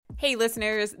Hey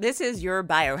listeners, this is your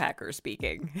biohacker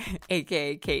speaking,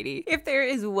 aka Katie. If there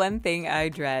is one thing I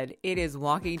dread, it is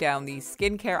walking down the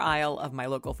skincare aisle of my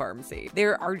local pharmacy.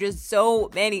 There are just so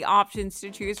many options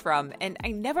to choose from, and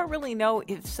I never really know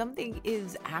if something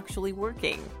is actually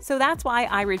working. So that's why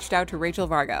I reached out to Rachel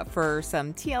Varga for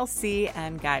some TLC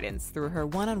and guidance through her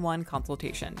one-on-one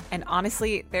consultation. And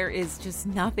honestly, there is just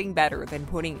nothing better than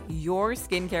putting your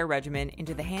skincare regimen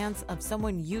into the hands of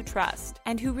someone you trust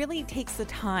and who really takes the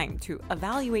time to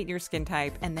evaluate your skin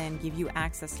type and then give you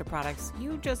access to products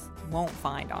you just won't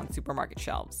find on supermarket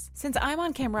shelves. Since I'm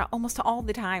on camera almost all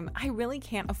the time, I really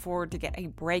can't afford to get a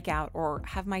breakout or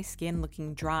have my skin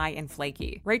looking dry and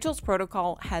flaky. Rachel's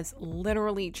protocol has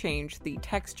literally changed the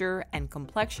texture and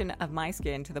complexion of my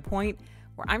skin to the point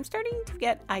where I'm starting to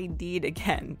get ID'd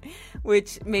again,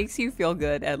 which makes you feel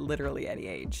good at literally any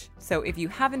age. So if you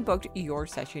haven't booked your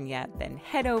session yet, then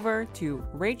head over to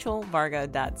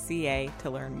rachelvarga.ca to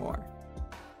learn more.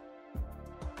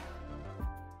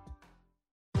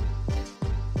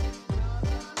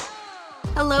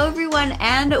 Hello, everyone,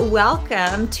 and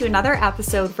welcome to another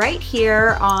episode right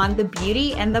here on the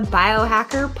Beauty and the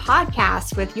Biohacker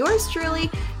podcast with yours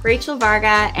truly, Rachel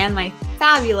Varga, and my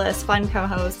fabulous fun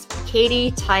co-host,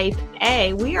 Katie Type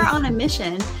A. We are on a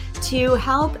mission to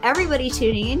help everybody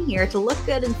tuning in here to look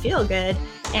good and feel good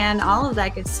and all of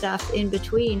that good stuff in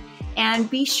between. And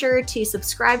be sure to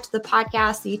subscribe to the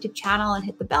podcast, the YouTube channel, and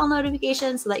hit the bell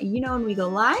notification so that you know when we go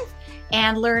live,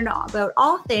 and learn about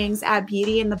all things at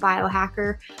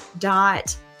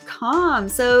beautyandthebiohacker.com.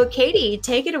 So Katie,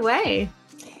 take it away.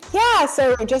 Yeah,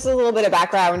 so just a little bit of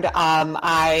background.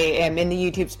 I am in the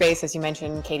YouTube space, as you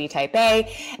mentioned, Katie Type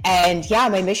A. And yeah,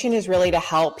 my mission is really to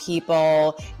help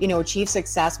people, achieve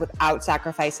success without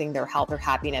sacrificing their health or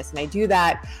happiness. And I do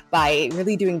that by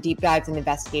really doing deep dives and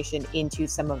investigation into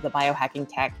some of the biohacking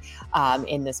tech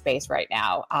in the space right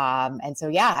now. And so,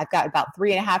 yeah, I've got about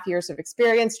 3.5 years of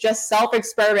experience just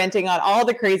self-experimenting on all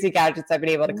the crazy gadgets I've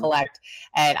been able to collect.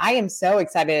 And I am so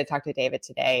excited to talk to David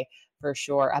today, for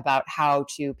sure, about how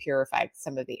to purify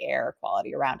some of the air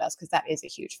quality around us, because that is a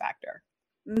huge factor.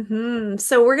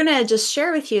 So we're going to just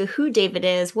share with you who David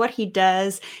is, what he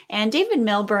does. And David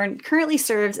Milburn currently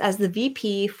serves as the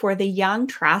VP for the Young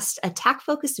Trust, a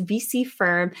tech-focused VC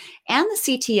firm, and the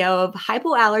CTO of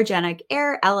Hypoallergenic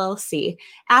Air LLC.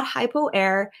 At Hypo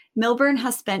Air, Milburn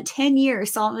has spent 10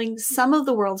 years solving some of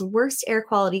the world's worst air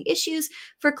quality issues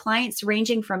for clients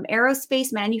ranging from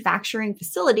aerospace manufacturing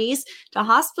facilities to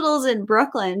hospitals in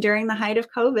Brooklyn during the height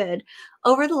of COVID.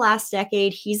 Over the last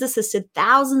decade, he's assisted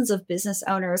thousands of business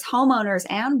owners, homeowners,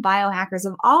 and biohackers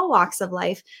of all walks of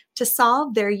life to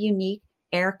solve their unique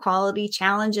air quality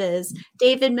challenges.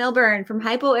 David Milburn from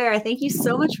Hypo Air, thank you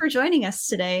so much for joining us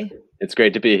today. It's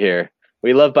great to be here.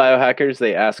 We love biohackers.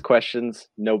 They ask questions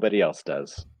nobody else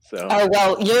does. So. Oh,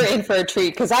 well, you're in for a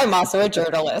treat because I'm also a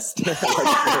journalist.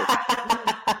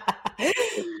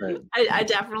 I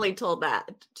definitely told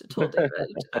David.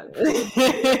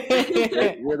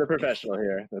 You're the professional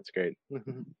here. That's great.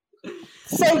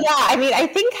 So, yeah, I mean, I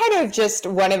think kind of just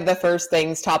one of the first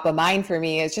things top of mind for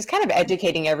me is just kind of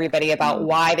educating everybody about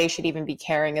why they should even be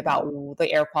caring about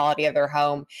the air quality of their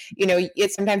home.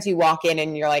 It's sometimes you walk in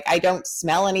and you're like, I don't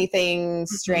smell anything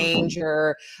strange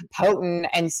or potent.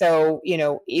 And so,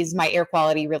 is my air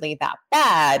quality really that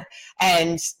bad?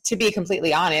 And to be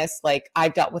completely honest, like,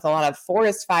 I've dealt with a lot of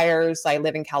forest fires. I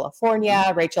live in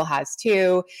California. Rachel has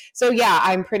too. So yeah,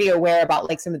 I'm pretty aware about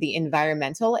like some of the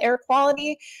environmental air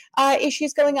quality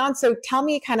issues going on. So tell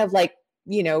me kind of like,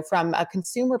 from a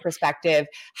consumer perspective,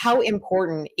 how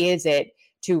important is it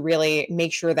to really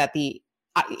make sure that the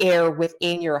air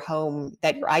within your home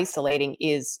that you're isolating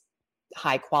is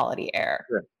high quality air?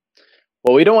 Sure.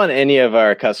 Well, we don't want any of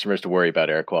our customers to worry about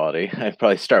air quality. I'd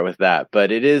probably start with that,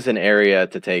 but it is an area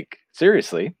to take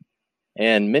seriously.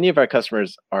 And many of our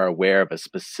customers are aware of a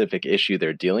specific issue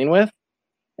they're dealing with,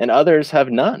 and others have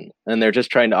none. And they're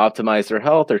just trying to optimize their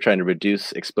health. They're trying to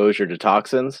reduce exposure to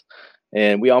toxins.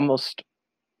 And we almost,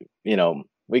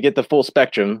 we get the full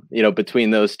spectrum,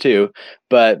 between those two.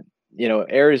 But,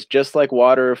 air is just like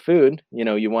water or food.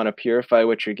 You want to purify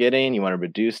what you're getting. You want to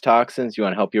reduce toxins. You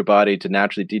want to help your body to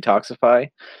naturally detoxify,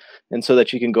 and so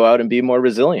that you can go out and be more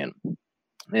resilient.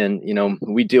 And,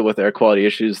 we deal with air quality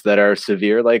issues that are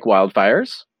severe, like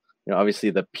wildfires.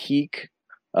 Obviously the peak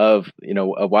of,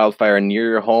 a wildfire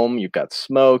near your home, you've got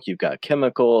smoke, you've got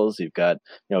chemicals, you've got,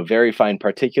 very fine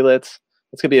particulates.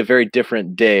 It's going to be a very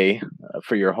different day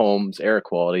for your home's air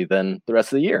quality than the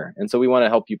rest of the year. And so we want to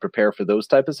help you prepare for those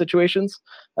type of situations,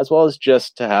 as well as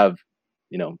just to have,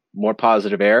 more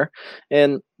positive air.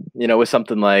 And, with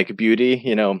something like beauty,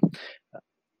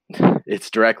 it's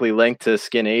directly linked to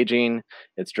skin aging.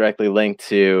 It's directly linked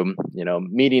to,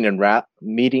 reading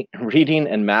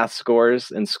and math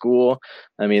scores in school.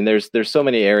 I mean, there's so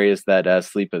many areas that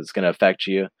sleep is going to affect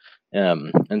you.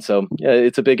 And so, yeah,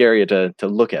 it's a big area to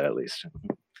look at least.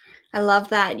 I love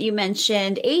that you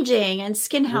mentioned aging and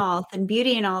skin health and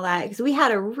beauty and all that, because we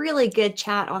had a really good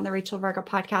chat on the Rachel Varga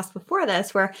podcast before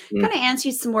this, where kind of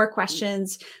answered some more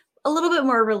questions a little bit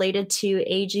more related to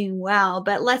aging well,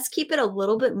 but let's keep it a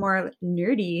little bit more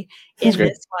nerdy in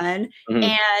this one.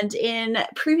 And in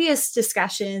previous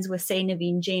discussions with, say,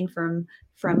 Naveen Jain from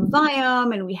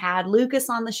Viome, and we had Lucas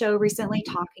on the show recently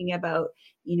talking about,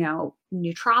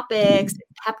 nootropics,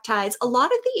 peptides, a lot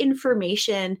of the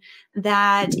information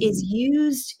that is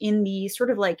used in the sort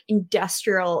of like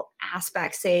industrial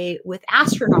aspect, say with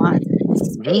astronauts in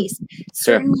space,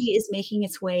 certainly is making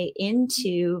its way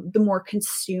into the more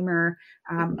consumer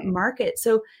market.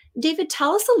 So David,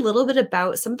 tell us a little bit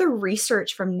about some of the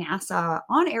research from NASA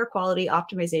on air quality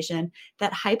optimization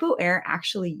that HypoAir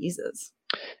actually uses.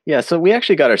 Yeah, so we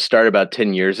actually got our start about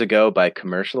 10 years ago by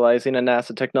commercializing a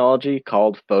NASA technology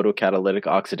called photocatalytic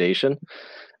oxidation.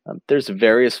 There's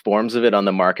various forms of it on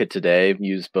the market today,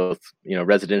 used both,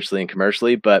 residentially and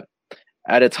commercially, but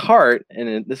at its heart,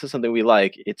 and this is something we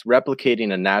like, it's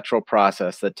replicating a natural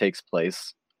process that takes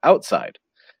place outside.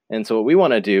 And so what we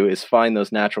want to do is find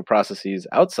those natural processes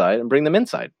outside and bring them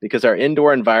inside, because our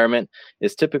indoor environment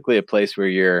is typically a place where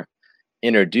you're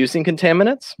introducing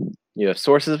contaminants. You have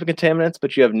sources of contaminants,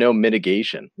 but you have no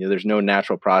mitigation. There's no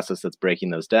natural process that's breaking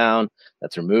those down,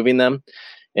 that's removing them.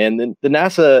 And then the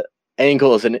NASA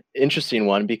angle is an interesting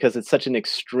one because it's such an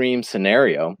extreme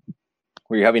scenario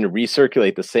where you're having to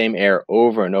recirculate the same air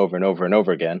over and over and over and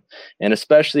over again. And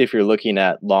especially if you're looking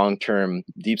at long-term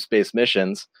deep space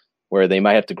missions where they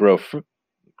might have to grow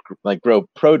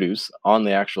produce on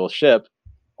the actual ship.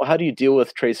 Well, how do you deal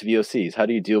with trace VOCs? How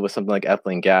do you deal with something like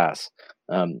ethylene gas?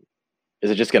 Is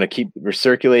it just going to keep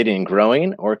recirculating and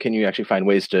growing, or can you actually find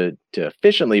ways to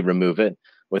efficiently remove it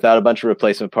without a bunch of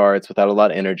replacement parts, without a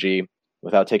lot of energy,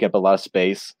 without taking up a lot of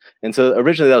space? And so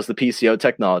originally that was the PCO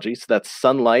technology. So that's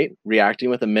sunlight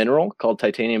reacting with a mineral called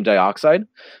titanium dioxide.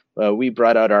 We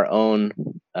brought out our own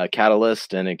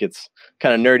catalyst, and it gets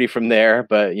kind of nerdy from there,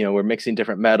 but we're mixing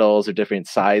different metals or different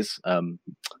size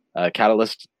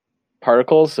catalyst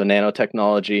particles, so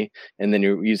nanotechnology, and then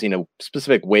you're using a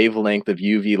specific wavelength of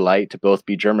UV light to both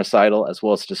be germicidal as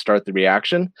well as to start the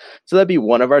reaction. So that'd be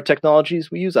one of our technologies.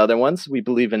 We use other ones. We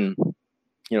believe in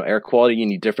air quality. You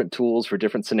need different tools for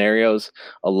different scenarios.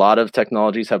 A lot of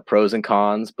technologies have pros and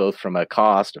cons, both from a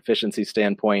cost efficiency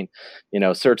standpoint.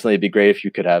 Certainly it'd be great if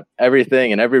you could have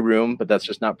everything in every room, but that's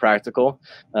just not practical.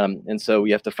 And so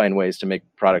we have to find ways to make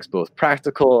products both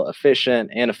practical, efficient,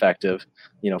 and effective,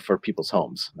 for people's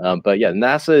homes. But yeah,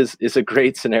 NASA is a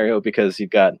great scenario because you've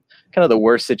got kind of the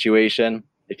worst situation.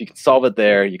 If you can solve it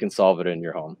there, you can solve it in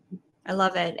your home. I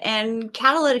love it. And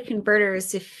catalytic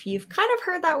converters, if you've kind of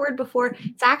heard that word before,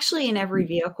 it's actually in every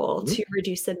vehicle to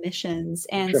reduce emissions.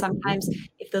 And sometimes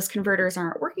if those converters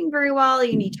aren't working very well,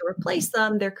 you need to replace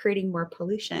them. They're creating more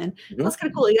pollution. That's kind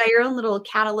of cool. You got your own little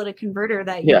catalytic converter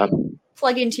that you can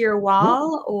plug into your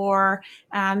wall or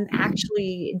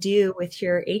actually do with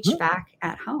your HVAC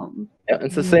at home. Yeah,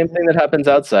 it's the same thing that happens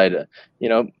outside.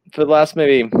 For the last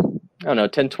maybe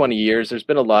 10, 20 years, there's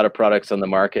been a lot of products on the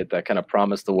market that kind of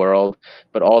promise the world,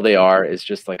 but all they are is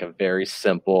just like a very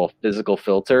simple physical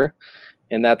filter.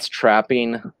 And that's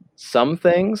trapping some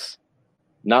things,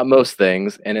 not most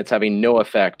things, and it's having no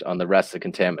effect on the rest of the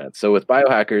contaminants. So with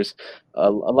biohackers,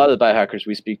 a lot of the biohackers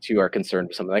we speak to are concerned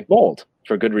with something like mold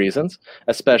for good reasons,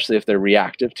 especially if they're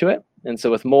reactive to it. And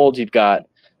so with mold, you've got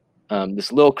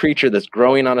this little creature that's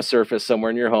growing on a surface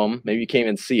somewhere in your home. Maybe you can't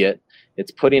even see it.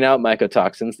 It's putting out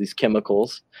mycotoxins, these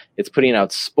chemicals. It's putting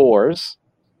out spores.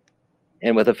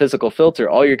 And with a physical filter,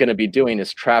 all you're going to be doing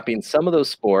is trapping some of those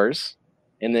spores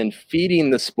and then feeding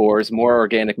the spores more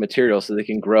organic material so they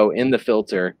can grow in the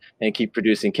filter and keep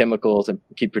producing chemicals and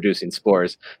keep producing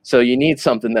spores. So you need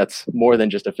something that's more than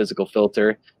just a physical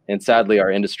filter. And sadly, our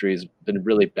industry has been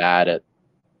really bad at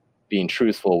being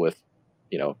truthful with,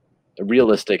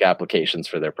 realistic applications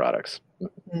for their products.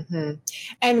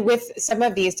 And with some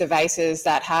of these devices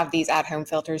that have these at-home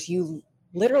filters, you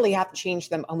literally have to change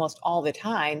them almost all the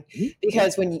time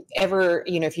because whenever,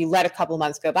 if you let a couple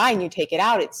months go by and you take it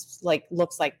out, it's like,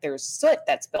 looks like there's soot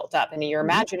that's built up. And you're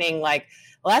imagining like,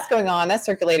 well, that's going on, that's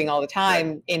circulating all the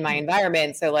time in my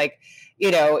environment. So like,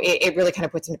 it really kind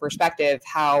of puts into perspective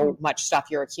how much stuff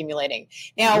you're accumulating.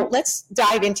 Now, let's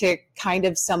dive into kind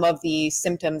of some of the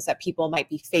symptoms that people might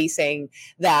be facing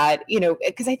that,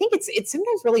 because I think it's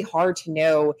sometimes really hard to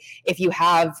know if you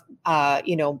have,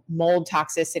 mold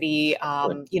toxicity.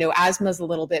 Asthma is a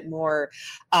little bit more,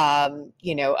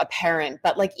 apparent,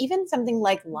 but like even something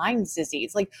like Lyme's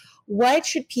disease, like what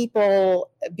should people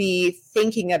be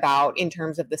thinking about in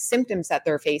terms of the symptoms that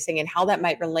they're facing and how that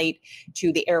might relate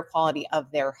to the air quality of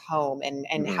their home,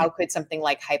 and how could something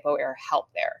like HypoAir help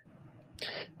there?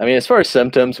 I mean, as far as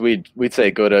symptoms, we'd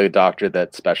say go to a doctor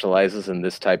that specializes in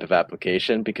this type of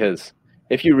application, because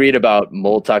if you read about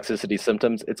mold toxicity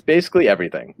symptoms, it's basically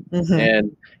everything.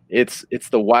 And it's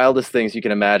the wildest things you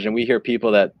can imagine. We hear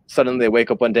people that suddenly they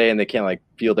wake up one day and they can't like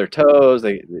feel their toes.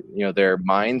 They, their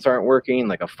minds aren't working,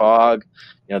 like a fog.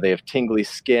 They have tingly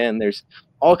skin. There's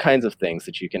all kinds of things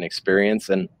that you can experience.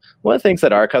 And one of the things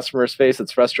that our customers face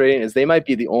that's frustrating is they might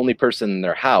be the only person in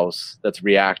their house that's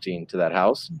reacting to that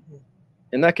house.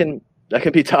 And that can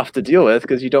be tough to deal with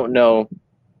because you don't know,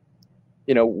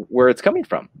 where it's coming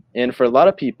from. And for a lot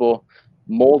of people,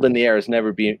 mold in the air has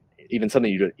never been even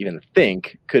something you even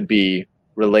think could be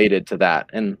related to that.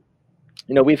 And,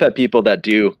 we've had people that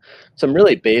do some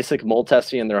really basic mold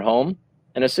testing in their home.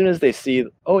 And as soon as they see,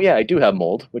 oh yeah, I do have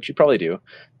mold, which you probably do,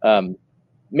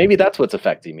 maybe that's what's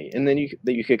affecting me. And then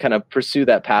you could kind of pursue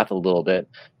that path a little bit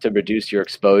to reduce your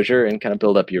exposure and kind of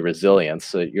build up your resilience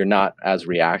so you're not as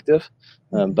reactive.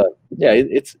 But yeah,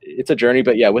 it's a journey.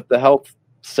 But yeah, with the health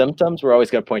symptoms, we're always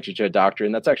going to point you to a doctor.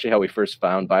 And that's actually how we first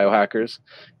found Biohackers.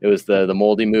 It was the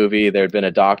Moldy movie. There had been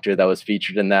a doctor that was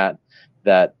featured in that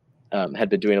had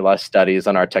been doing a lot of studies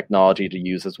on our technology to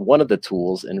use as one of the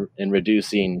tools in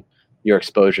reducing your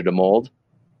exposure to mold.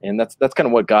 And that's kind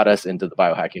of what got us into the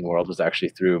biohacking world, was actually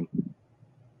through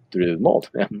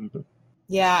mold. Yeah.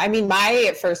 Yeah, I mean,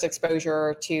 my first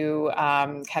exposure to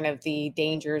kind of the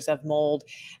dangers of mold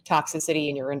toxicity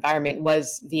in your environment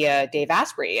was via Dave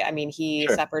Asprey. I mean, he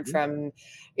suffered from,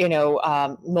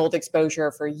 mold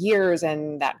exposure for years,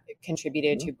 and that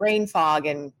contributed to brain fog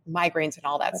and migraines and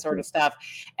all that sort of stuff.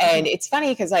 And it's funny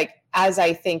because, like, as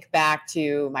I think back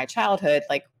to my childhood,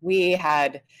 like we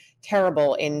had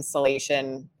terrible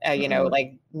insulation,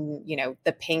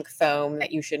 the pink foam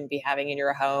that you shouldn't be having in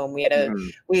your home.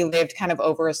 We lived kind of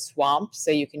over a swamp. So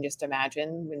you can just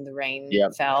imagine when the rain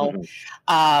fell.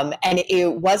 And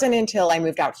it wasn't until I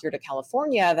moved out here to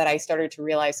California that I started to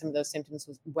realize some of those symptoms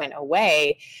went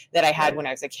away that I had when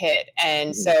I was a kid.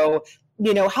 And so,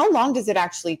 how long does it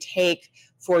actually take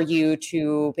for you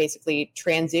to basically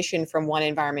transition from one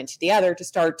environment to the other to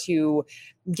start to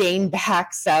gain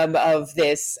back some of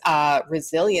this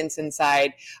resilience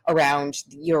inside around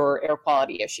your air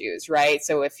quality issues, right?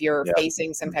 So if you're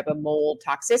facing some type of mold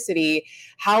toxicity,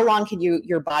 how long can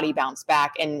your body bounce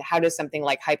back? And how does something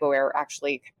like HypoAir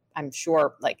actually, I'm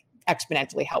sure, like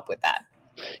exponentially help with that?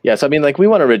 Yes, I mean, like we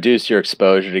want to reduce your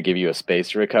exposure to give you a space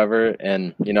to recover.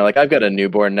 And, like I've got a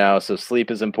newborn now, so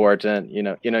sleep is important. You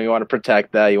want to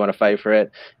protect that, you want to fight for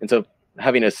it. And so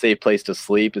having a safe place to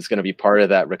sleep is going to be part of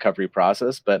that recovery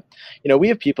process. But, we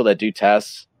have people that do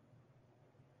tests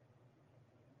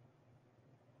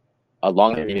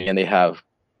along and they have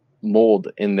mold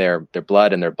in their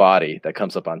blood and their body that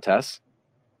comes up on tests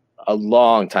a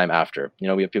long time after.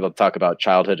 We have people talk about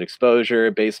childhood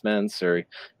exposure, basements, or,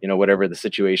 whatever the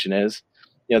situation is.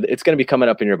 It's going to be coming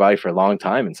up in your body for a long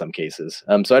time in some cases.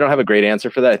 So I don't have a great answer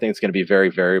for that. I think it's going to be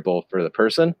very variable for the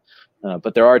person.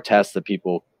 But there are tests that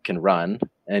people can run,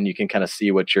 and you can kind of see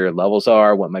what your levels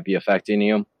are, what might be affecting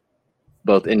you,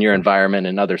 both in your environment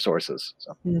and other sources.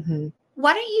 So.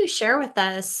 Why don't you share with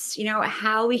us,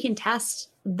 how we can test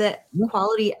the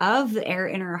quality of the air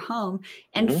in our home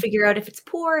and figure out if it's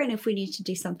poor and if we need to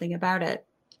do something about it?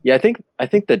 Yeah, I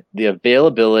think that the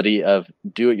availability of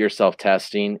do-it-yourself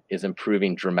testing is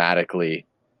improving dramatically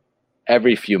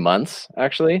every few months.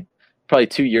 Actually, probably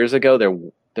 2 years ago,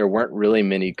 there weren't really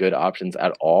many good options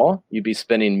at all. You'd be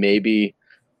spending maybe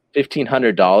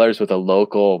 $1,500 with a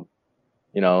local,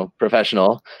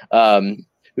 professional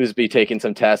who's be taking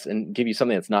some tests and give you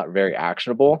something that's not very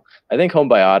actionable. I think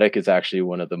Homebiotic is actually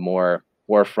one of the more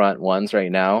forefront ones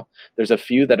right now. There's a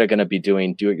few that are going to be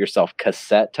doing do-it-yourself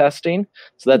cassette testing.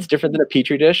 So that's different than a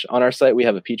Petri dish. On our site, we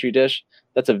have a Petri dish.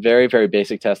 That's a very, very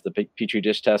basic test, the Petri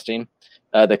dish testing.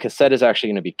 The cassette is actually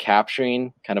going to be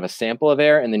capturing kind of a sample of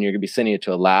air, and then you're going to be sending it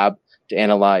to a lab to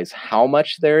analyze how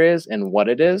much there is and what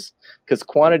it is, because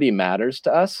quantity matters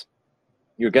to us.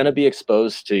 You're going to be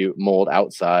exposed to mold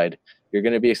outside. You're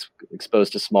going to be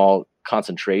exposed to small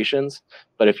concentrations.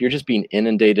 But if you're just being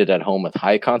inundated at home with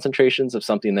high concentrations of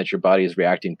something that your body is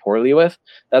reacting poorly with,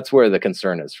 that's where the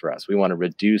concern is for us. We want to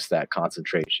reduce that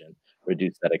concentration,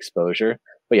 reduce that exposure.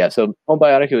 But yeah, so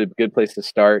Homebiotic is a good place to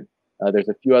start. There's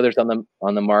a few others on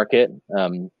the market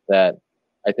that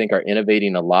I think are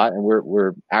innovating a lot, and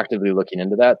we're actively looking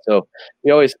into that. So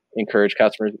we always encourage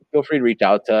customers, feel free to reach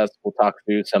out to us. We'll talk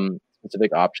through some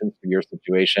specific options for your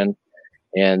situation.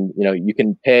 And you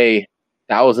can pay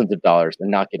thousands of dollars and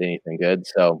not get anything good.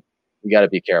 So you got to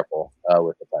be careful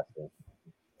with the testing.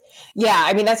 Yeah,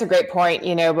 I mean, that's a great point.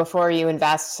 Before you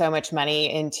invest so much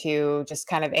money into just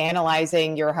kind of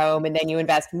analyzing your home, and then you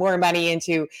invest more money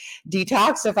into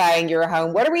detoxifying your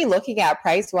home, what are we looking at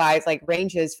price wise, like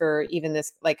ranges for even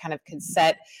this like kind of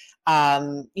cassette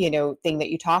thing that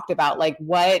you talked about? Like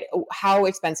how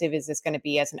expensive is this going to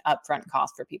be as an upfront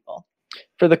cost for people?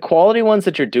 For the quality ones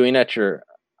that you're doing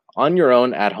on your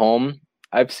own at home,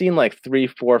 I've seen like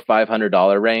 $300, $400,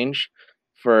 $500 range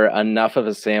for enough of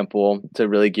a sample to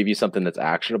really give you something that's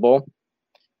actionable.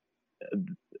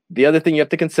 The other thing you have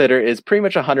to consider is pretty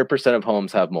much 100% of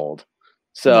homes have mold.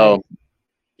 So right.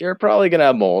 You're probably going to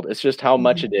have mold. It's just how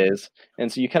much it is.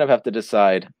 And so you kind of have to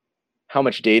decide how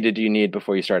much data do you need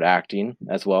before you start acting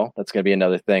as well. That's going to be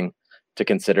another thing to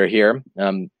consider here.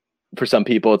 For some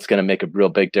people, it's going to make a real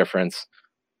big difference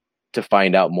to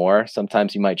find out more.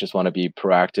 Sometimes you might just want to be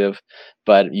proactive,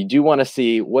 but you do want to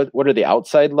see what are the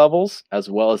outside levels as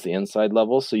well as the inside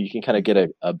levels. So you can kind of get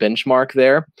a benchmark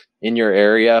there in your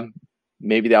area.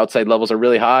 Maybe the outside levels are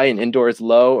really high and indoor is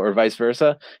low, or vice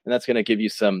versa. And that's going to give you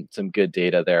some good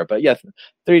data there. But yeah,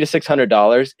 $300 to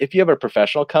 $600. If you have a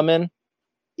professional come in,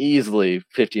 easily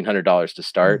 $1,500 to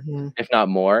start, if not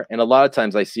more. And a lot of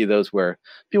times I see those where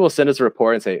people send us a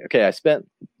report and say, okay, I spent,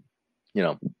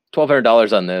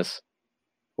 $1,200 on this.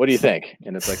 What do you think?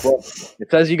 And it's like, well, it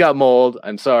says you got mold.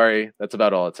 I'm sorry. That's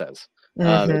about all it says. It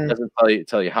doesn't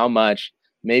tell you how much.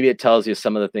 Maybe it tells you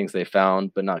some of the things they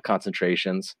found, but not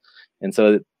concentrations. And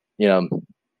so,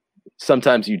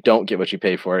 sometimes you don't get what you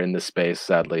pay for in this space,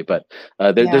 sadly. But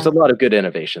there's a lot of good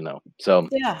innovation, though. So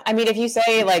yeah, I mean, if you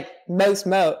say like most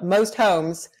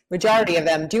homes, majority of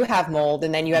them do have mold,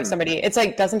 and then you have somebody, it's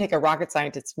like, doesn't take a rocket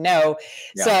scientist to know.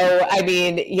 Yeah. So, I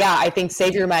mean, yeah, I think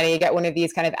save your money, get one of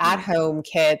these kind of at-home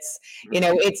kits.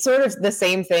 It's sort of the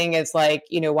same thing as like,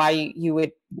 why you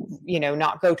would,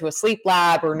 not go to a sleep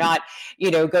lab or not,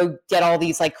 go get all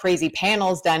these like crazy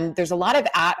panels done. There's a lot of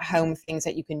at-home things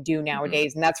that you can do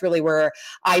nowadays. And that's really where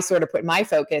I sort of put my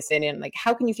focus in, like,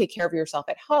 how can you take care of yourself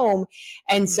at home?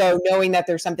 And so knowing that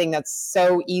there's something that's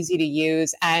so easy to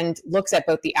use and looks at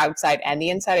both the outside and the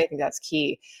inside, I think that's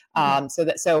key.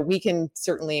 So we can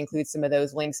certainly include some of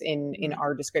those links in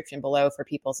our description below for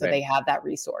people, so they have that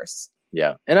resource.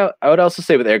 Yeah. And I would also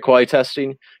say with air quality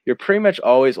testing, you're pretty much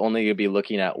always only going to be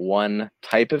looking at one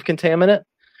type of contaminant,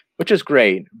 which is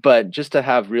great, but just to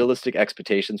have realistic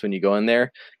expectations when you go in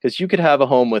there, because you could have a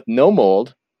home with no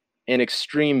mold and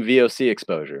extreme VOC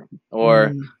exposure,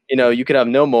 or, you could have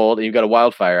no mold and you've got a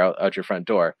wildfire out your front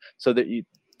door. So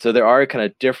there are kind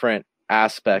of different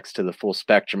aspects to the full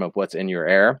spectrum of what's in your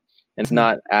air. And it's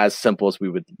not as simple as we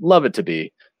would love it to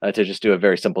be, to just do a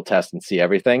very simple test and see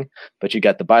everything. But you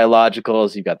got the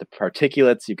biologicals, you got the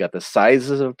particulates, you got the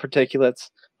sizes of particulates,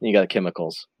 and you got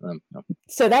chemicals.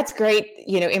 So that's great,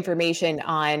 information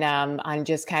on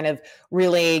just kind of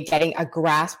really getting a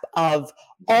grasp of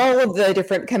all of the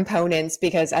different components,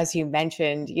 because as you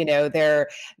mentioned, there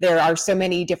are so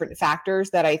many different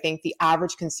factors that I think the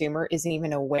average consumer isn't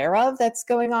even aware of that's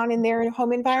going on in their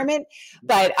home environment.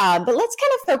 But let's kind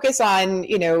of focus on,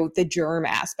 the germ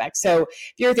aspect. So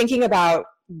if you're thinking about,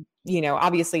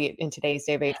 obviously in today's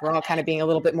day of age, we're all kind of being a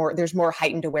little bit more, there's more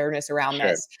heightened awareness around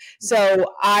this. So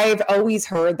I've always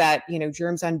heard that,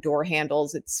 germs on door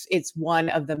handles, it's one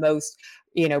of the most,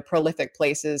 prolific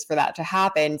places for that to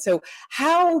happen. So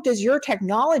how does your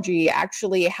technology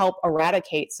actually help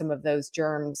eradicate some of those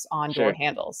germs on door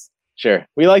handles? Sure.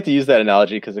 We like to use that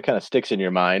analogy because it kind of sticks in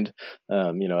your mind,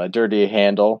 a dirty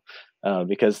handle,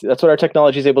 because that's what our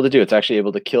technology is able to do. It's actually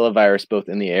able to kill a virus both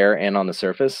in the air and on the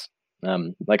surface.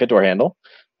 Like a door handle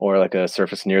or like a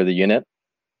surface near the unit.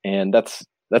 And that's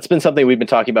been something we've been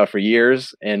talking about for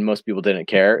years, and most people didn't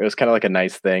care. It was kind of like a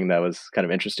nice thing that was kind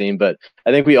of interesting, but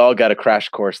I think we all got a crash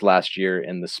course last year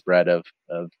in the spread of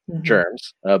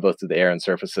germs, both through the air and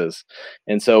surfaces.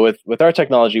 And so with our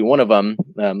technology, one of them,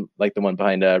 like the one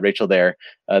behind Rachel there,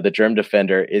 the Germ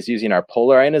Defender, is using our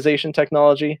polar ionization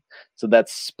technology. So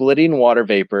that's splitting water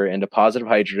vapor into positive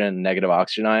hydrogen and negative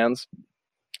oxygen ions.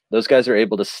 Those guys are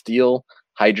able to steal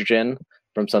hydrogen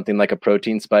from something like a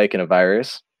protein spike in a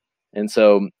virus. And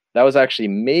so that was actually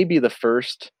maybe the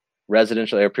first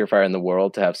residential air purifier in the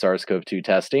world to have SARS-CoV-2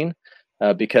 testing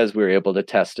because we were able to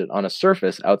test it on a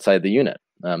surface outside the unit.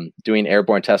 Doing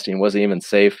airborne testing wasn't even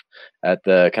safe at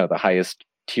the kind of the highest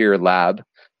tier lab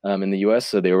in the US.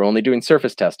 So they were only doing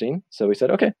surface testing. So we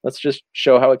said, okay, let's just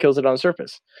show how it kills it on the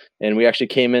surface. And we actually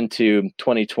came into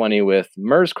 2020 with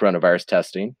MERS coronavirus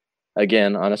testing,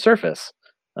 again, on a surface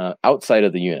outside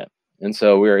of the unit. And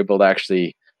so we were able to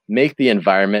actually make the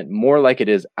environment more like it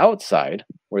is outside,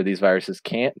 where these viruses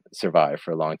can't survive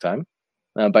for a long time,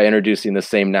 by introducing the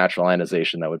same natural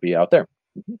ionization that would be out there.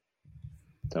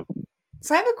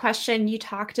 So I have a question. You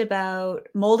talked about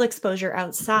mold exposure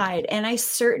outside, and I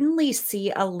certainly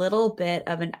see a little bit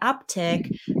of an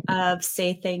uptick of,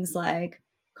 say, things like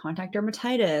contact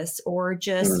dermatitis or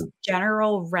just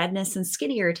general redness and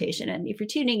skin irritation. And if you're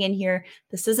tuning in here,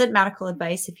 this isn't medical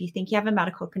advice. If you think you have a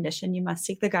medical condition, you must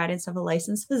seek the guidance of a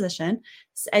licensed physician.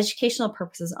 It's educational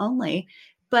purposes only.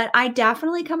 But I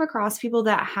definitely come across people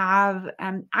that have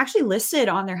actually listed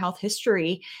on their health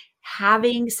history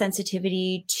having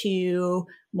sensitivity to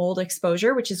mold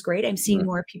exposure, which is great. I'm seeing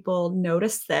more people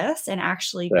notice this and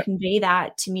actually convey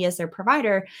that to me as their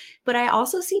provider. But I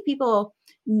also see people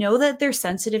know that they're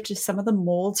sensitive to some of the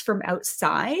molds from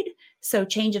outside. So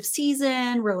change of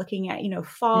season, we're looking at,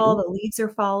 fall, the leaves are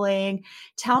falling.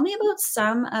 Tell me about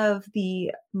some of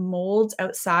the molds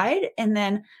outside. And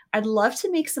then I'd love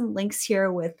to make some links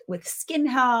here with skin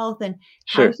health and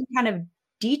how we can kind of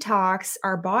detox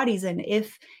our bodies, and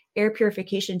if air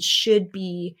purification should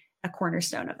be a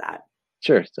cornerstone of that.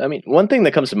 Sure. I mean, one thing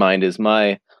that comes to mind is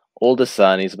my oldest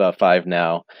son, he's about 5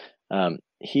 now.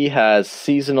 He has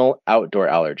seasonal outdoor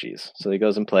allergies. So he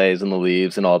goes and plays in the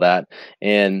leaves and all that.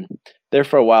 And there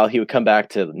for a while, he would come back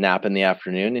to nap in the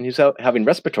afternoon, and he was out having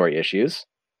respiratory issues,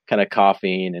 kind of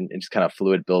coughing and just kind of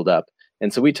fluid buildup.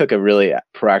 And so we took a really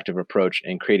proactive approach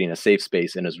in creating a safe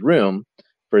space in his room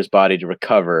for his body to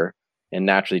recover and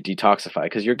naturally detoxify,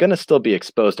 because you're going to still be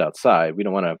exposed outside. We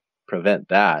don't want to prevent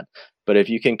that. But if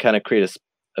you can kind of create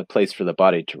a place for the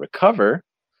body to recover,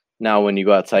 now when you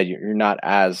go outside, you're not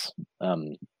as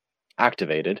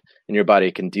activated, and your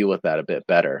body can deal with that a bit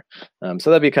better. So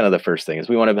that'd be kind of the first thing, is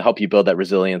we want to help you build that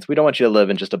resilience. We don't want you to live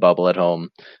in just a bubble at home.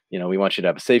 We want you to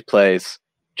have a safe place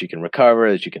that you can recover,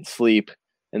 that you can sleep,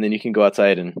 and then you can go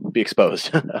outside and be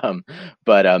exposed.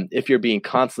 But if you're being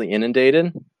constantly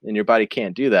inundated and your body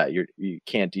can't do that, you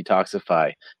can't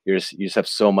detoxify. You just have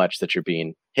so much that you're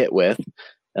being hit with.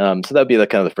 So that'd be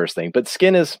kind of the first thing. But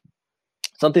skin is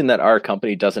something that our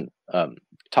company doesn't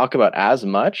talk about as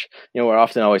much. We're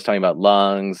often always talking about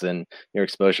lungs and your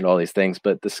exposure to all these things,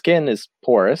 but the skin is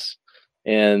porous,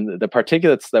 and the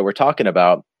particulates that we're talking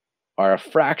about are a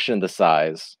fraction the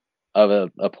size of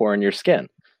a pore in your skin.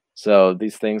 So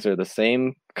these things are the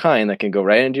same kind that can go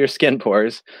right into your skin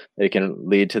pores. They can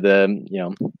lead to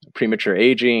the premature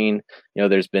aging.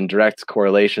 There's been direct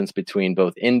correlations between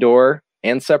both indoor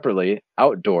and separately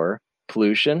outdoor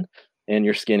pollution and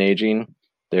your skin aging.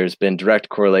 There's been direct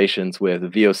correlations with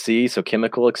VOC, so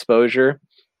chemical exposure,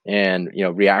 and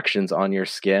reactions on your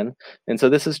skin. And so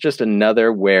this is just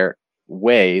another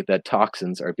way that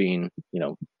toxins are being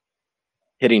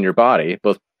hitting your body,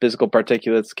 both physical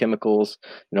particulates, chemicals,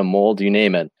 mold, you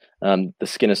name it. The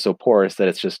skin is so porous that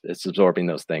it's absorbing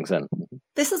those things in.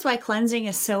 This is why cleansing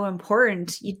is so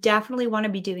important. You definitely want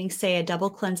to be doing, say, a double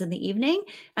cleanse in the evening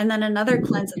and then another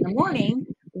cleanse in the morning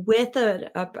with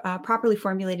a properly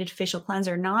formulated facial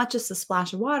cleanser, not just a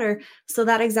splash of water, so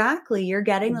that exactly you're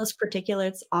getting those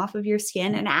particulates off of your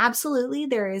skin. And absolutely,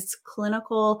 there is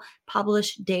clinical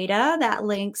published data that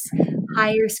links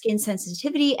higher skin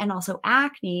sensitivity and also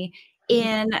acne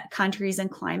in countries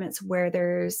and climates where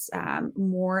there's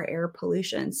more air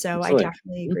pollution. So absolutely. I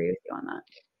definitely agree with you on that.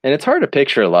 And it's hard to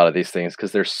picture a lot of these things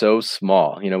because they're so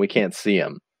small. We can't see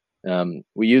them.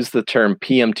 We use the term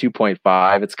PM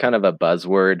 2.5. It's kind of a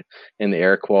buzzword in the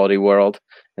air quality world,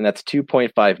 and that's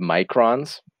 2.5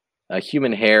 microns.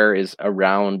 Human hair is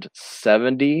around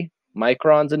 70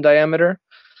 microns in diameter.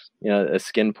 A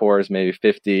skin pore is maybe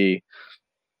 50,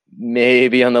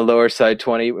 maybe on the lower side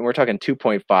 20. We're talking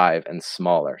 2.5 and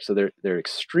smaller. So they're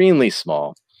extremely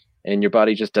small, and your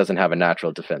body just doesn't have a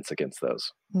natural defense against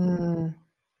those.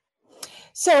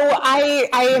 So I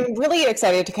am really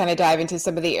excited to kind of dive into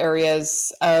some of the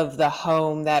areas of the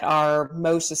home that are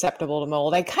most susceptible to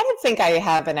mold. I kind of think I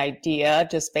have an idea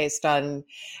just based on,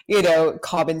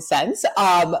 common sense.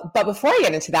 But before I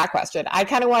get into that question, I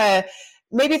kind of want to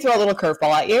maybe throw a little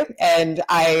curveball at you. And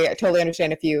I totally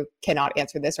understand if you cannot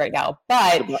answer this right now.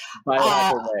 But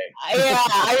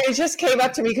it just came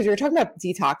up to me because we were talking about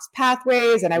detox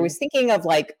pathways. And I was thinking of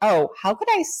how could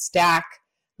I stack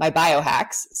my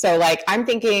biohacks. So like I'm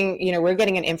thinking, we're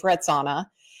getting an infrared sauna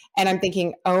and I'm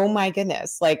thinking, oh my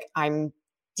goodness, like I'm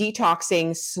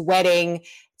detoxing, sweating.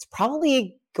 It's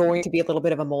probably going to be a little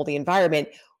bit of a moldy environment.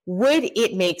 Would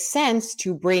it make sense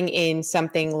to bring in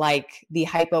something like a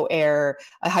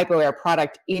HypoAir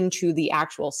product into the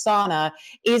actual sauna?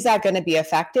 Is that going to be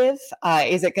effective?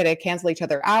 Is it going to cancel each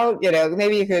other out?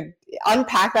 Maybe you could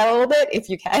unpack that a little bit if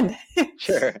you can.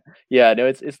 Sure. Yeah, no,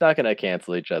 it's not going to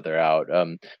cancel each other out.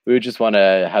 We would just want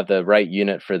to have the right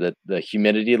unit for the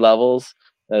humidity levels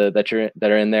that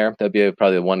are in there. That'd be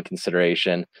probably one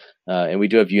consideration. And we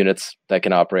do have units that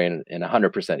can operate in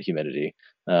 100% humidity.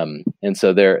 And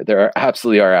so there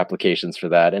absolutely are applications for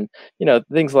that. And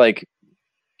things like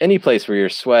any place where you're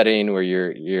sweating, where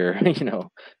you're you're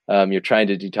trying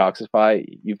to detoxify,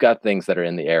 you've got things that are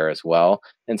in the air as well.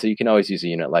 And so you can always use a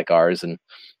unit like ours. And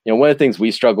one of the things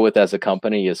we struggle with as a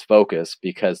company is focus,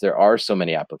 because there are so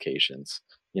many applications.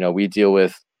 We deal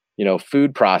with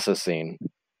food processing,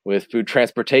 with food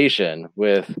transportation,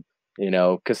 with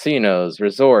casinos,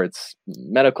 resorts,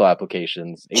 medical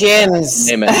applications, gyms.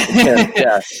 Name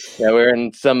it. Yeah. We're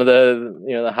in some of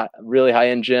the really high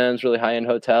end gyms, really high end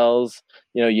hotels.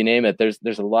 You name it. There's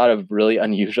a lot of really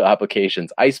unusual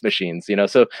applications. Ice machines.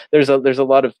 So there's a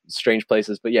lot of strange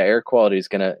places. But yeah, air quality is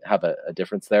going to have a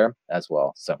difference there as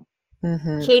well. So.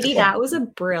 Mm-hmm. Katie, that was a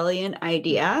brilliant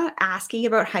idea, asking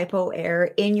about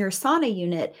HypoAir in your sauna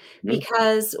unit,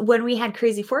 because when we had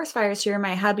crazy forest fires here,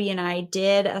 my hubby and I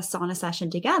did a sauna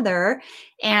session together,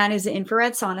 and it was an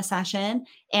infrared sauna session.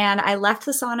 And I left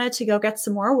the sauna to go get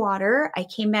some more water. I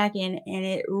came back in and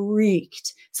it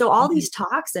reeked. So all these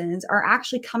toxins are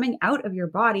actually coming out of your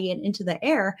body and into the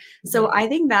air. So I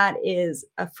think that is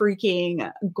a freaking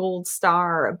gold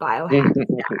star biohack.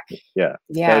 Yeah.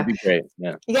 That'd be great.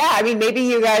 Yeah. I mean, maybe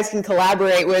you guys can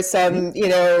collaborate with some,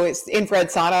 infrared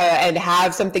sauna and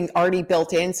have something already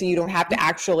built in, so you don't have to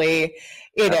actually,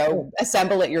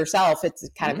 assemble it yourself. It's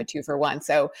kind of a 2-for-1.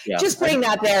 So just putting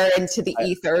that there into the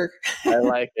ether. I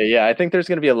like it. Yeah, I think there's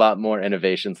going to be a lot more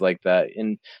innovations like that.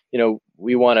 And,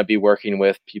 we want to be working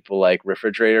with people like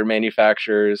refrigerator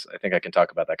manufacturers. I think I can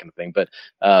talk about that kind of thing. But,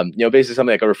 basically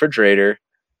something like a refrigerator,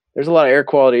 there's a lot of air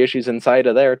quality issues inside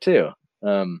of there too.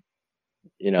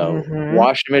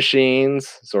 Washing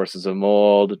machines, sources of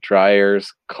mold,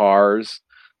 dryers, cars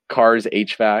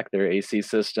HVAC, their AC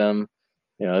system.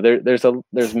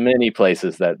 There's many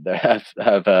places that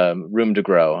have room to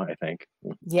grow, I think.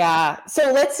 Yeah.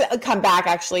 So let's come back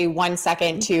actually 1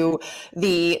 second to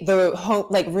the home,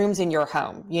 like rooms in your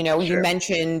home. Sure. You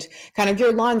mentioned kind of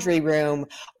your laundry room,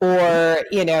 or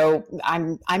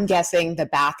I'm guessing the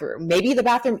bathroom. Maybe the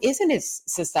bathroom isn't as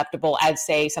susceptible as,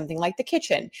 say, something like the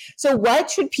kitchen. So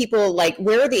what should people like?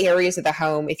 Where are the areas of the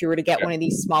home, if you were to get one of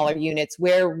these smaller units,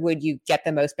 where would you get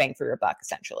the most bang for your buck,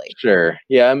 essentially? Sure.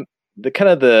 Yeah.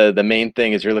 The main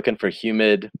thing is you're looking for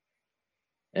humid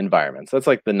environments. That's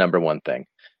like the number one thing.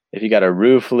 If you got a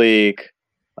roof leak,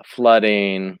 a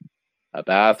flooding, a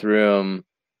bathroom,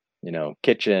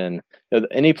 kitchen,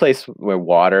 any place where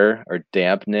water or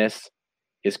dampness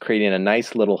is creating a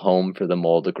nice little home for the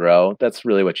mold to grow, that's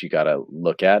really what you got to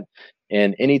look at.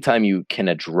 And anytime you can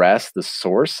address the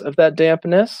source of that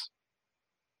dampness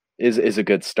is a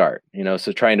good start.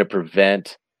 So trying to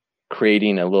prevent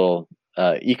creating a little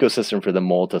ecosystem for the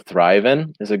mold to thrive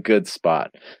in is a good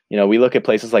spot. We look at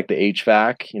places like the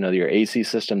HVAC, your AC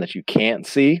system that you can't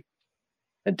see,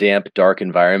 a damp, dark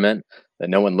environment that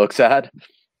no one looks at.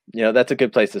 That's a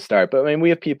good place to start. But I mean, we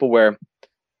have people where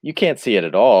you can't see it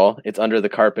at all. It's under the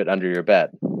carpet, under your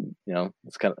bed.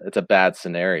 It's a bad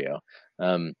scenario.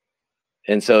 And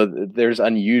so there's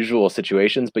unusual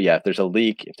situations, but yeah, if there's a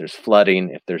leak, if there's flooding,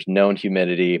 if there's known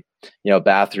humidity,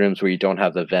 bathrooms where you don't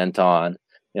have the vent on,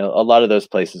 a lot of those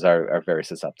places are very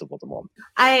susceptible to mold.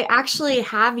 I actually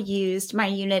have used my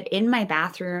unit in my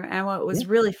bathroom. And what was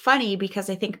really funny, because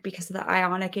I think because of the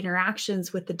ionic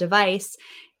interactions with the device,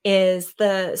 is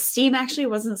the steam actually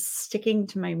wasn't sticking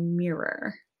to my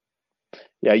mirror.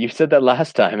 Yeah, you said that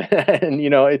last time. And,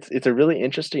 it's a really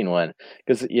interesting one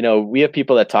because, we have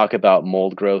people that talk about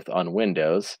mold growth on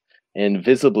windows and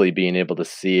visibly being able to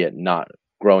see it not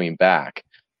growing back.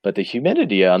 But the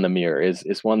humidity on the mirror is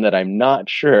one that I'm not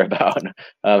sure about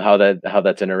how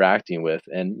that's interacting with,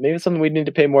 and maybe something we need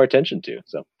to pay more attention to.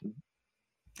 So,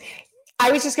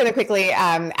 I was just going to quickly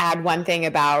add one thing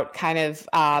about kind of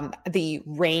the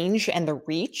range and the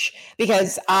reach,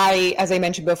 because I, as I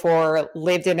mentioned before,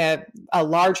 lived in a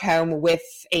large home with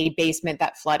a basement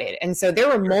that flooded. And so there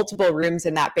were multiple rooms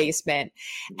in that basement.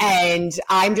 And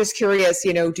I'm just curious,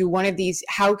 do one of these,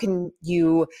 how can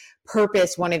you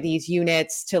purpose one of these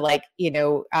units to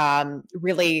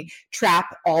really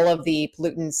trap all of the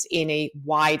pollutants in a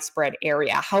widespread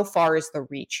area? How far is the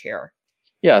reach here?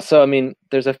 Yeah, so I mean,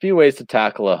 there's a few ways to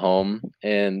tackle a home,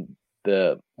 and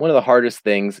one of the hardest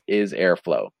things is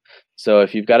airflow. So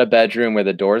if you've got a bedroom where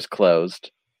the door is closed,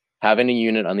 having a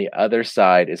unit on the other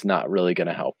side is not really going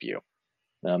to help you.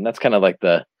 That's kind of like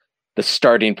the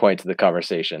starting point to the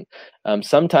conversation.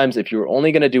 Sometimes if you were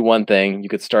only going to do one thing, you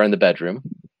could start in the bedroom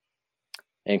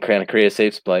and kind of create a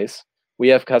safe place. We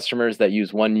have customers that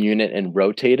use one unit and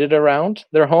rotate it around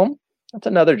their home.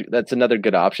 That's another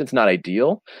good option. It's not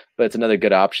ideal, but it's another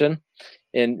good option.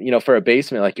 And for a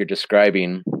basement like you're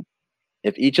describing,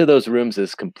 if each of those rooms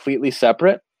is completely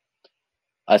separate,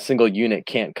 a single unit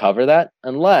can't cover that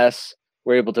unless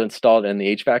we're able to install it in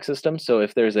the HVAC system. So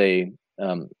if there's a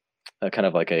kind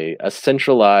of like a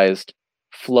centralized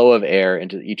flow of air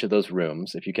into each of those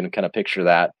rooms, if you can kind of picture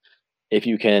that, if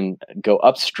you can go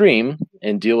upstream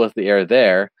and deal with the air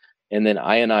there, and then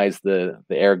ionize the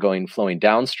air flowing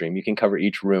downstream, you can cover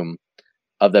each room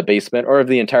of the basement or of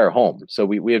the entire home. So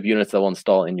we have units that will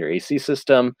install in your AC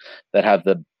system that have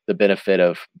the benefit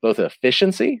of both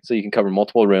efficiency, so you can cover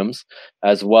multiple rooms,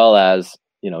 as well as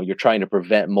you're trying to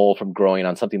prevent mold from growing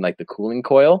on something like the cooling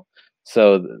coil.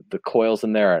 So the coils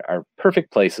in there are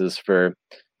perfect places for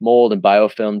mold and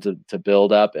biofilm to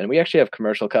build up. And we actually have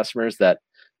commercial customers that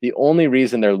the only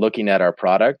reason they're looking at our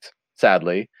product,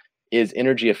 sadly, is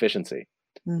energy efficiency.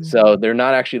 Mm-hmm. So they're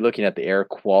not actually looking at the air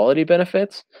quality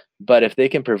benefits, but if they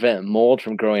can prevent mold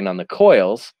from growing on the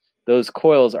coils, those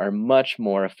coils are much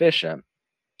more efficient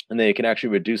and they can actually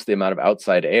reduce the amount of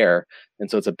outside air. And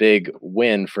so it's a big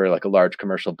win for like a large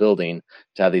commercial building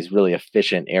to have these really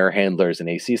efficient air handlers and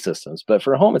AC systems. But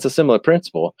for a home, it's a similar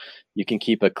principle. You can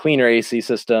keep a cleaner AC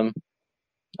system,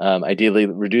 ideally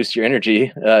reduce your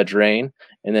energy drain,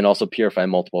 and then also purify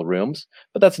multiple rooms.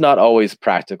 But that's not always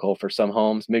practical for some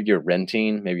homes. Maybe you're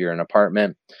renting, maybe you're an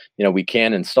apartment. We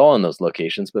can install in those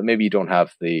locations, but maybe you don't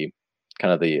have the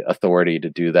kind of the authority to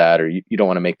do that, or you don't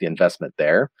want to make the investment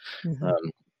there. Mm-hmm.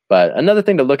 But another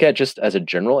thing to look at just as a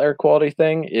general air quality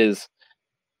thing is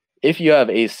if you have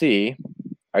AC,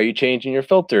 are you changing your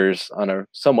filters on a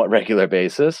somewhat regular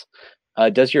basis?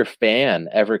 Does your fan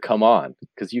ever come on?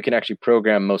 Because you can actually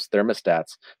program most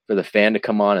thermostats for the fan to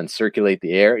come on and circulate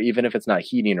the air, even if it's not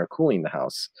heating or cooling the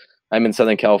house. I'm in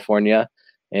Southern California,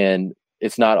 and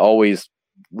it's not always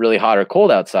really hot or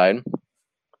cold outside,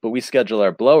 but we schedule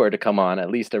our blower to come on at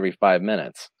least every 5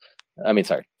 minutes. 5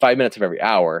 minutes of every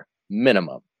hour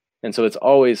minimum. And so it's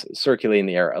always circulating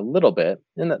the air a little bit,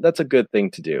 and that's a good thing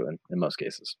to do in most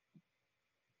cases.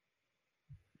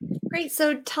 Great.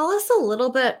 So tell us a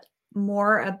little bit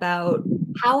more about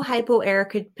how HypoAir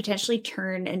could potentially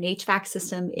turn an HVAC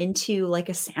system into like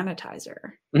a sanitizer.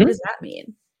 Mm-hmm. What does that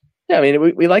mean? Yeah, I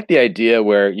mean, we like the idea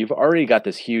where you've already got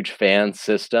this huge fan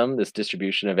system, this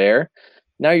distribution of air.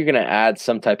 Now you're going to add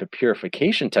some type of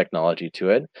purification technology to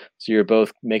it. So you're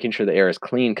both making sure the air is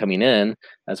clean coming in,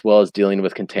 as well as dealing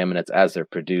with contaminants as they're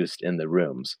produced in the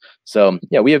rooms. So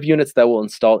yeah, we have units that will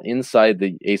install inside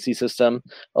the AC system.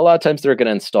 A lot of times they're going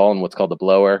to install in what's called the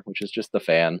blower, which is just the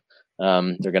fan.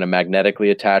 They're going to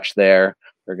magnetically attach there.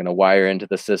 They're going to wire into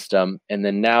the system. And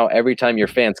then now every time your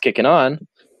fan's kicking on,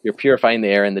 you're purifying the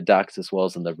air in the ducts as well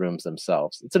as in the rooms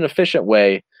themselves. It's an efficient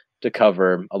way to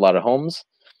cover a lot of homes.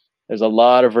 There's a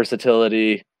lot of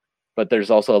versatility, but there's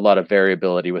also a lot of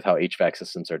variability with how HVAC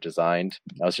systems are designed.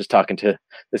 I was just talking to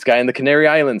this guy in the Canary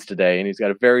Islands today, and he's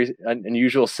got a very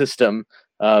unusual system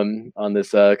on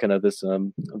this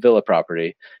villa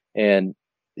property. And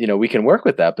we can work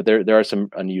with that, but there are some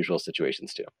unusual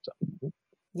situations too. So.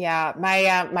 Yeah,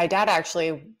 my dad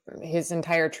actually, his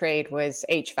entire trade was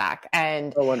HVAC,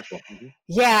 and oh, wonderful. Mm-hmm.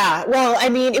 Yeah, well, I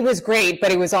mean, it was great,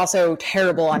 but it was also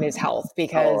terrible on his health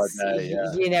because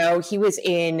he was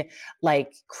in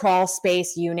like crawl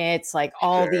space units, like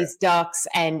all these ducts,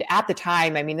 and at the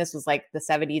time, I mean, this was like the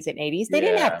 70s and 80s. They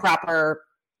didn't have proper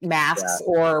masks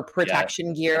or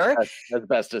protection gear.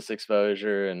 Asbestos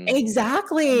exposure and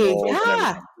exactly.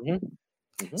 Yeah. Mm-hmm.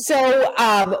 So,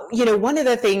 one of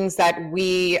the things that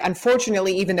we,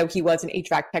 unfortunately, even though he was an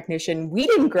HVAC technician, we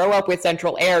didn't grow up with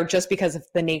central air just because of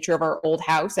the nature of our old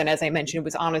house. And as I mentioned, it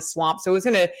was on a swamp. So it was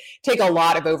going to take a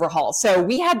lot of overhaul. So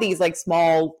we had these like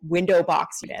small window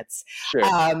box units.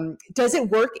 Sure. Does it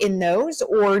work in those,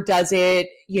 or does it,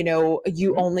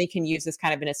 you only can use this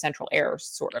kind of in a central air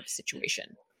sort of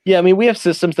situation? Yeah, I mean, we have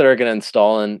systems that are going to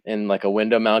install in like a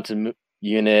window mounted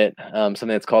unit, something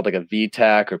that's called like a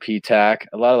VTAC or PTAC.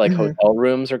 A lot of like hotel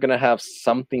rooms are going to have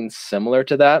something similar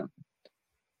to that.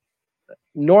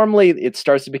 Normally, it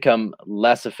starts to become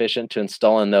less efficient to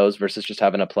install in those versus just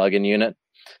having a plug-in unit.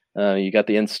 You got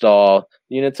the install.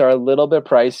 Units are a little bit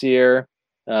pricier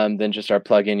than just our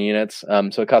plug-in units.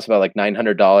 So it costs about like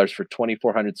 $900 for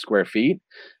 2,400 square feet.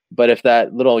 But if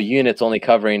that little unit's only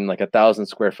covering like 1,000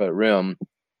 square foot room,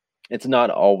 it's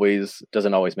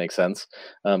doesn't always make sense.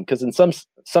 Because in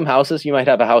some houses, you might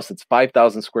have a house that's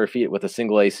 5,000 square feet with a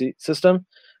single AC system,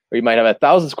 or you might have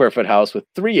 1,000 square foot house with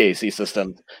 3 AC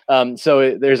systems.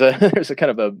 So there's a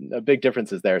kind of a big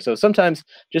differences there. So sometimes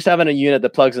just having a unit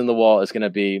that plugs in the wall is going to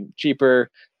be cheaper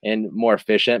and more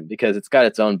efficient because it's got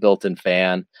its own built-in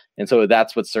fan. And so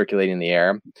that's what's circulating the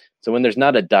air. So when there's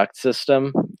not a duct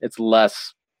system, it's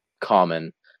less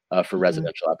common for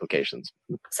residential applications.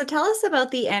 So tell us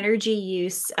about the energy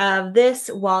use of this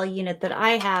wall unit that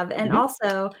I have, and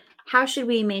also how should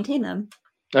we maintain them?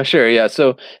 Oh, sure. Yeah.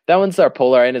 So that one's our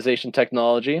polar ionization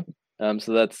technology.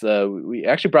 So that's we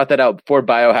actually brought that out for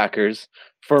biohackers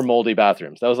for moldy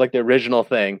bathrooms. That was like the original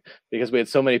thing because we had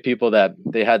so many people that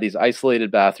they had these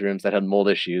isolated bathrooms that had mold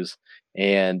issues,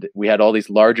 and we had all these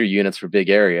larger units for big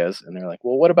areas. And they're like,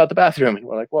 "Well, what about the bathroom?" And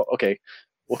we're like, "Well, okay.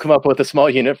 We'll come up with a small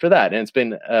unit for that." And it's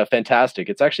been fantastic.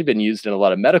 It's actually been used in a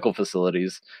lot of medical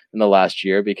facilities in the last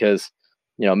year because,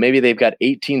 maybe they've got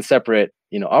 18 separate,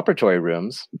 operatory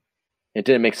rooms. It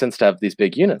didn't make sense to have these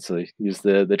big units, so they used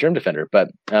the Germ Defender.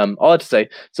 But all that to say,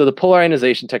 so the polar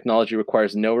ionization technology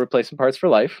requires no replacement parts for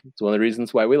life. It's one of the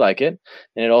reasons why we like it.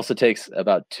 And it also takes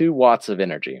about 2 watts of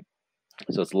energy.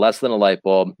 So it's less than a light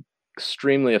bulb,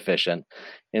 extremely efficient.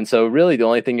 And so really the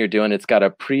only thing you're doing, it's got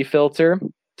a pre-filter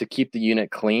to keep the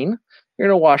unit clean. You're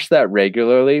going to wash that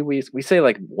regularly. We say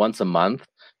like once a month,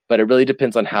 but it really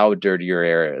depends on how dirty your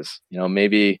air is.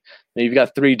 Maybe you've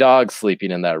got 3 dogs sleeping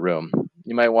in that room.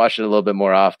 You might wash it a little bit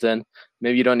more often.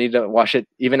 Maybe you don't need to wash it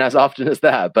even as often as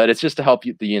that, but it's just to help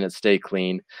the unit stay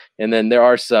clean. And then there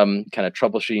are some kind of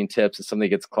troubleshooting tips. If something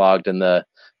gets clogged in the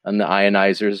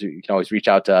ionizers, you can always reach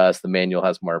out to us. The manual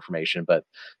has more information, but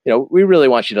we really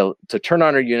want you to turn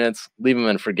on our units, leave them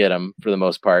and forget them for the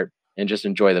most part, and just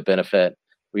enjoy the benefit.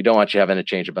 We don't want you having to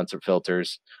change a bunch of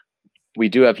filters. We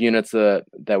do have units that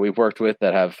we've worked with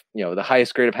that have the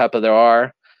highest grade of HEPA there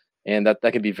are, and that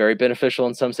can be very beneficial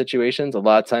in some situations. A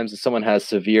lot of times if someone has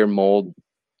severe mold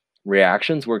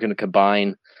reactions, we're going to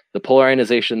combine the polar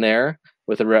ionization there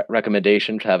with a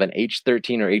recommendation to have an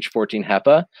H13 or H14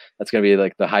 HEPA. That's going to be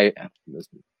like the high.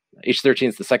 H13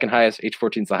 is the second highest,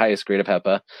 H14 is the highest grade of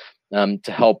HEPA,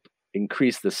 to help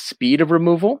increase the speed of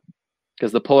removal,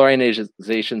 because the polar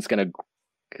ionization is going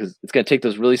to take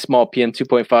those really small PM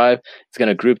 2.5, it's going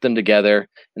to group them together,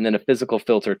 and then a physical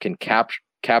filter can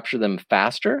capture them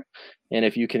faster. And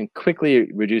if you can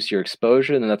quickly reduce your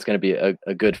exposure, then that's going to be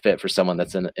a good fit for someone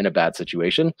that's in a bad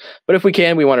situation. But if we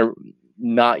want to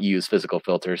not use physical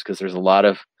filters because there's a lot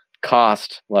of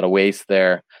cost, a lot of waste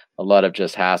there, a lot of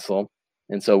just hassle.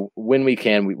 And so when we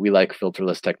can, we like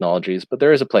filterless technologies, but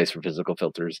there is a place for physical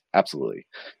filters, absolutely.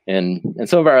 And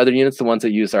some of our other units, the ones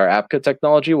that use our APCA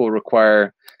technology, will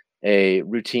require a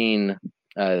routine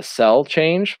cell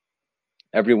change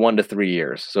every 1 to 3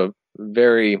 years. So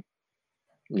very,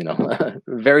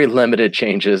 very limited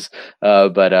changes.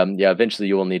 But eventually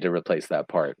you will need to replace that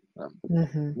part.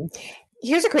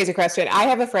 Here's a crazy question. I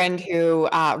have a friend who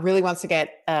really wants to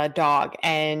get a dog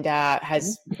and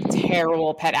has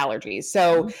terrible pet allergies.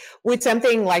 So would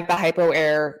something like the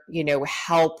HypoAir,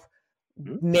 help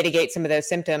mitigate some of those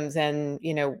symptoms? And,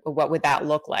 what would that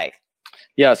look like?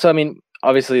 Yeah. So, I mean,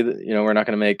 obviously, we're not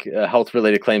going to make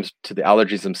health-related claims to the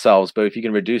allergies themselves, but if you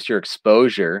can reduce your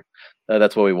exposure,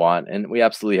 that's what we want. And we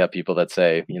absolutely have people that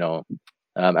say,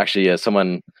 actually,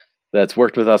 someone that's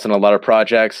worked with us on a lot of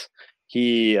projects,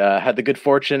 he had the good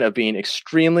fortune of being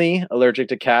extremely allergic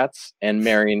to cats and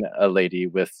marrying a lady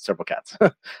with several cats.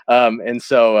 And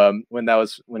so when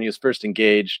he was first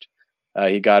engaged,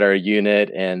 he got our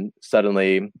unit, and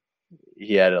suddenly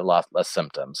he had a lot less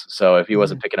symptoms. So if he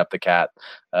wasn't picking up the cat,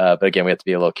 but again, we have to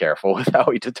be a little careful with how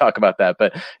we to talk about that.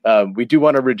 But we do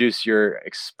want to reduce your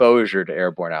exposure to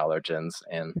airborne allergens,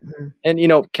 and you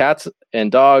know, cats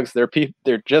and dogs,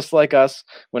 they're just like us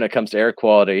when it comes to air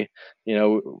quality.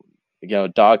 You know,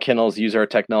 dog kennels use our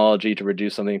technology to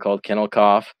reduce something called kennel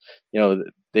cough. You know,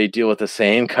 they deal with the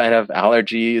same kind of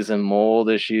allergies and mold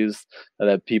issues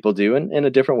that people do in a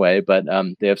different way, but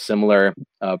they have similar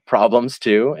problems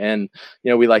too. And,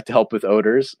 you know, we like to help with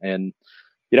odors. And,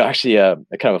 you know, actually a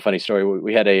kind of a funny story.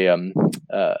 We had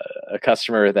a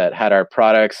customer that had our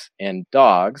products and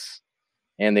dogs,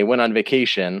 and they went on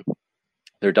vacation.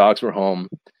 Their dogs were home,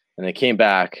 and they came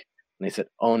back and they said,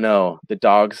 "Oh no, the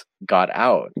dogs got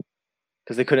out,"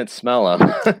 because they couldn't smell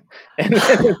them. and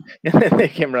then they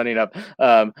came running up.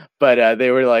 But they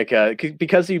were like,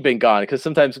 because you've been gone, because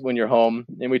sometimes when you're home,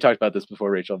 and we talked about this before,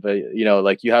 Rachel, but you know,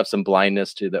 like you have some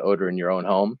blindness to the odor in your own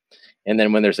home. And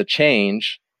then when there's a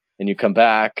change and you come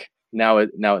back, now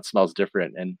it smells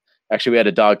different. And actually we had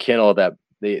a dog kennel that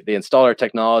they installed our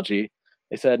technology.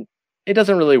 They said, it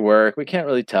doesn't really work. We can't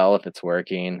really tell if it's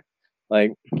working.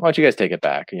 Like, why don't you guys take it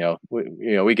back?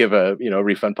 We give a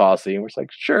refund policy, and we're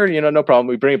like, sure, no problem.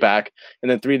 We bring it back, and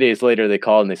then 3 days later they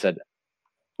called and they said,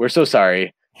 we're so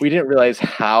sorry. We didn't realize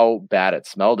how bad it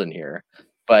smelled in here.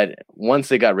 But once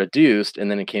they got reduced and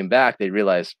then it came back, they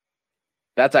realized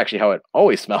that's actually how it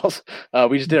always smells.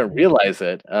 We just didn't realize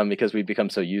it because we become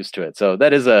so used to it. So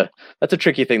that's a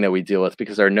tricky thing that we deal with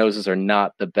because our noses are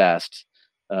not the best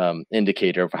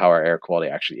indicator of how our air quality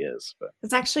actually is. But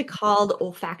it's actually called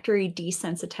olfactory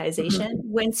desensitization.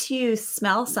 Once you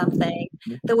smell something,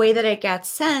 the way that it gets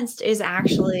sensed is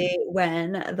actually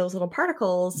when those little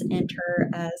particles enter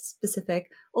a specific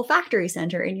olfactory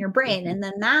center in your brain, and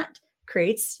then that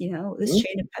creates, this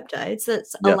chain of peptides that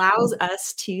allows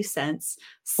us to sense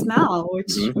smell,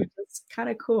 which is kind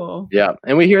of cool. Yeah,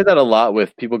 and we hear that a lot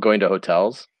with people going to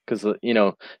hotels because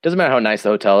it doesn't matter how nice the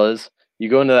hotel is. You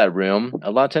go into that room,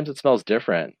 a lot of times it smells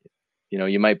different.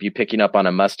 You might be picking up on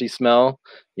a musty smell.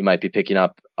 You might be picking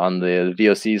up on the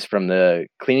VOCs from the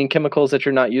cleaning chemicals that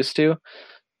you're not used to.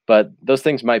 But those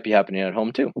things might be happening at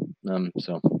home too.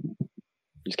 So you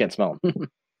just can't smell them.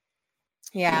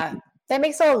 Yeah. That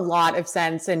makes a lot of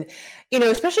sense. And,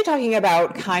 especially talking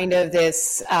about kind of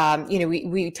this,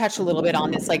 we touched a little bit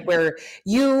on this, like where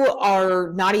you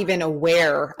are not even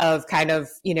aware of kind of,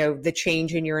 the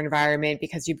change in your environment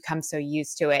because you become so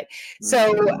used to it.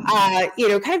 So,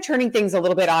 kind of turning things a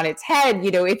little bit on its head,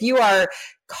 if you are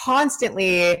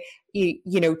constantly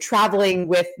traveling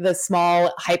with the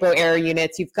small hypo air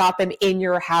units, you've got them in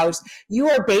your house, you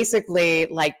are basically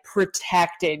like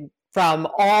protected from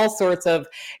all sorts of,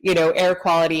 air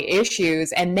quality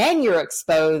issues. And then you're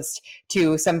exposed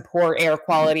to some poor air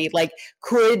quality. Like,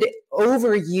 could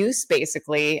overuse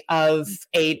basically of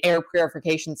an air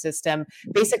purification system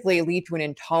basically lead to an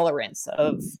intolerance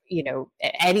of,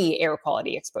 any air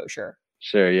quality exposure?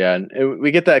 Sure. Yeah. And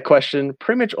we get that question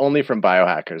pretty much only from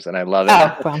biohackers. And I love it.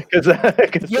 Oh, well.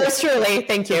 Yours truly.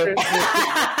 Thank you.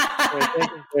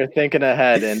 They're thinking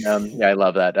ahead. And I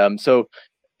love that. So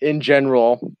in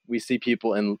general, we see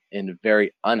people in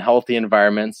very unhealthy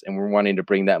environments, and we're wanting to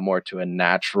bring that more to a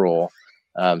natural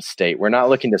state. We're not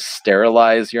looking to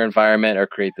sterilize your environment or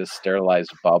create this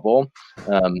sterilized bubble.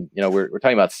 We're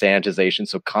talking about sanitization,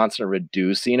 so constant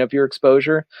reducing of your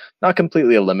exposure, not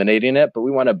completely eliminating it, but we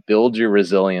want to build your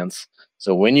resilience.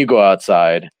 So when you go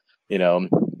outside,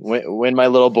 when my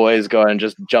little boys go and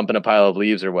just jump in a pile of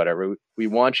leaves or whatever, we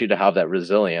want you to have that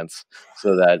resilience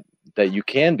so that you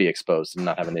can be exposed and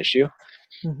not have an issue.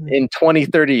 In 20,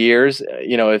 30 years,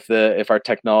 if our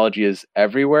technology is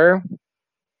everywhere,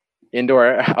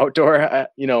 indoor, outdoor,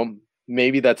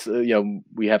 maybe that's,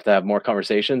 we have to have more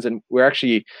conversations. And we're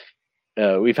actually,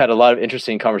 we've had a lot of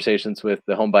interesting conversations with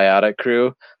the Home Biotic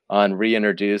crew on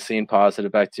reintroducing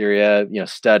positive bacteria,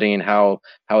 studying how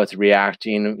it's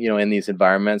reacting, in these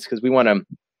environments, because we want to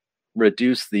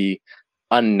reduce the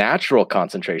unnatural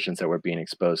concentrations that we're being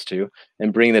exposed to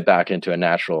and bring it back into a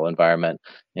natural environment.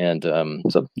 And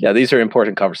these are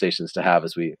important conversations to have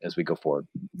as we go forward.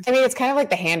 I mean, it's kind of like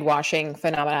the hand washing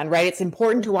phenomenon, right? It's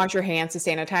important to wash your hands to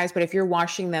sanitize, but if you're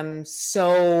washing them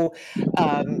so,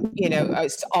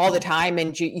 all the time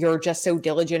and you're just so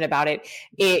diligent about it,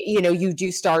 you do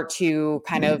start to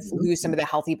kind of lose some of the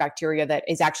healthy bacteria that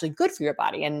is actually good for your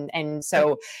body. And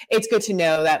so it's good to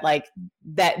know that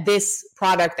that this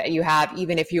product that you have,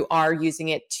 even if you are using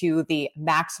it to the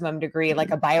maximum degree,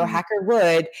 like a biohacker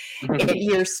would,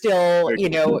 you're still,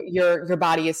 your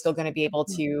body is still going to be able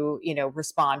to,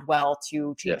 respond well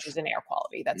to changes in air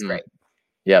quality. That's great.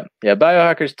 Yeah.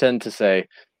 Biohackers tend to say,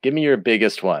 give me your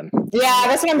biggest one. Yeah,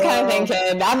 that's what I'm kind of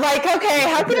thinking. I'm like, okay,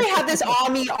 how can I have this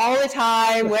on me all the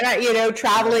time when I,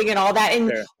 traveling and all that?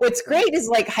 And what's great is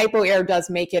like HypoAir does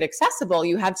make it accessible.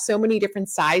 You have so many different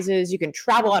sizes. You can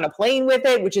travel on a plane with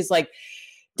it, which is like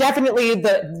definitely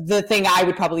the thing I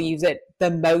would probably use it the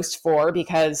most for,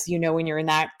 because when you're in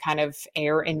that kind of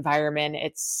air environment,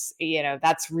 it's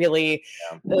that's really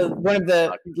one of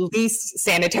the least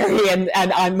sanitary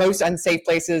and most unsafe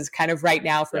places kind of right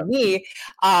now for me,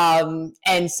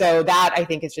 and so that I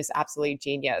think is just absolutely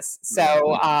genius.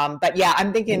 So but yeah,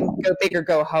 I'm thinking go big or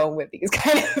go home with these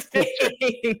kind of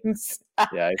things.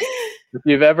 Yeah, if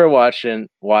you've ever watched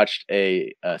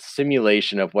a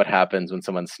simulation of what happens when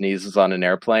someone sneezes on an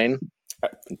airplane,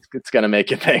 it's gonna make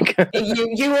you think.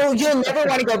 You'll never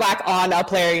want to go back on a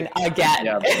plane again.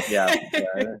 Yeah.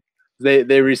 They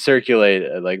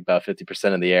recirculate like about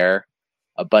 50% of the air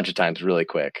a bunch of times really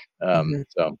quick.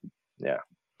 So yeah,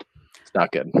 it's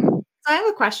not good. So I have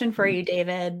a question for you,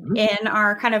 David. In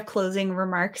our kind of closing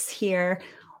remarks here,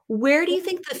 where do you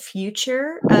think the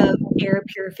future of air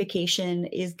purification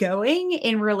is going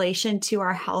in relation to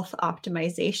our health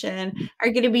optimization? Are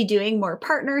you going to be doing more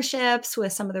partnerships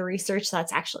with some of the research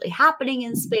that's actually happening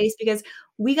in space? Because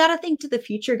we got to think to the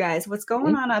future, guys. What's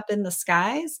going on up in the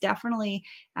skies definitely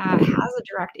has a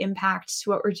direct impact to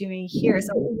what we're doing here.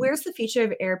 So where's the future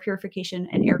of air purification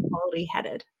and air quality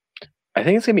headed? I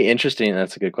think it's going to be interesting.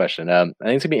 That's a good question. I think it's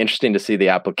going to be interesting to see the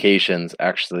applications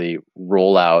actually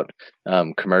roll out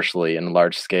commercially in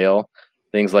large scale.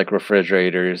 Things like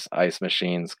refrigerators, ice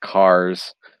machines,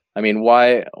 cars. I mean,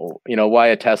 why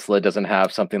a Tesla doesn't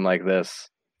have something like this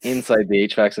inside the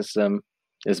HVAC system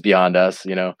is beyond us.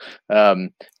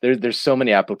 There's so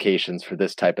many applications for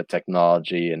this type of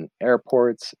technology in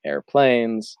airports,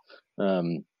 airplanes.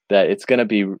 That it's going to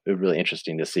be really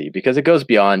interesting to see, because it goes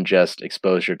beyond just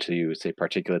exposure to, say,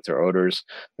 particulates or odors.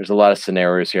 There's a lot of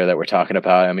scenarios here that we're talking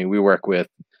about. I mean, we work with,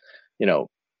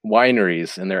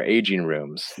 wineries in their aging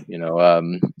rooms,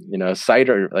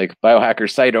 cider, like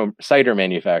biohacker cider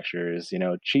manufacturers,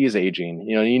 cheese aging,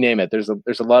 you name it. There's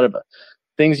a lot of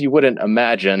things you wouldn't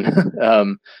imagine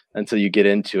until you get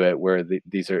into it, where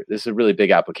this is a really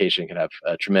big application, can have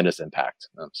a tremendous impact.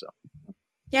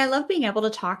 Yeah, I love being able to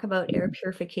talk about air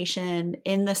purification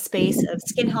in the space of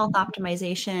skin health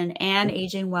optimization and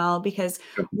aging well, because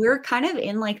we're kind of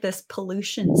in like this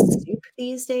pollution soup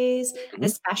these days,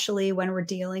 especially when we're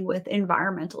dealing with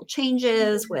environmental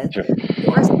changes, with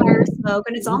forest fire smoke.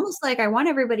 And it's almost like I want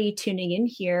everybody tuning in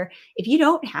here. If you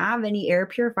don't have any air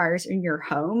purifiers in your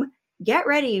home, get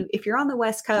ready, if you're on the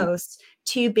West Coast,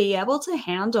 to be able to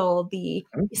handle the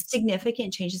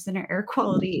significant changes in our air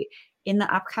quality in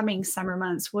the upcoming summer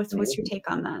months. What's your take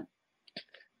on that?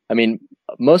 I mean,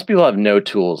 most people have no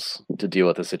tools to deal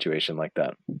with a situation like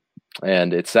that.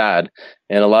 And it's sad.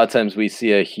 And a lot of times we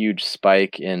see a huge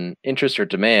spike in interest or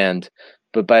demand,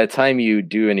 but by the time you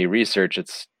do any research,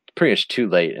 it's pretty much too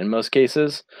late in most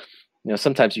cases.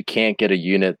 Sometimes you can't get a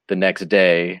unit the next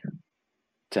day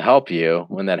to help you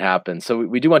when that happens. So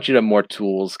we do want you to have more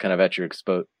tools kind of at your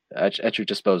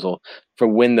disposal for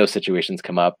when those situations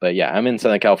come up. But yeah, I'm in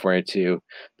Southern California too.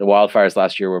 The wildfires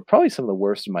last year were probably some of the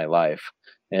worst in my life.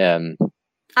 And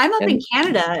I'm up in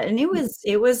Canada, and it was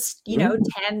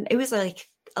 10, it was like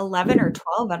 11 or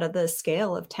 12 out of the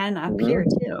scale of 10 up here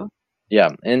too.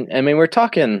 Yeah. And I mean, we're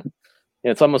talking,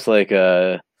 it's almost like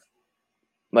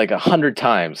 100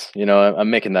 times, I'm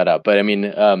making that up, but I mean,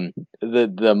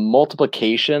 the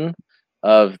multiplication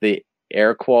of the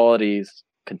air qualities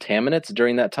contaminants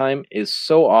during that time is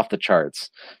so off the charts.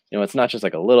 It's not just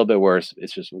like a little bit worse,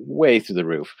 it's just way through the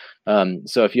roof.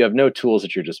 So if you have no tools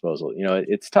at your disposal,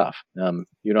 it's tough.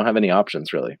 You don't have any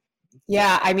options really.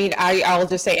 Yeah, I mean, I'll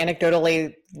just say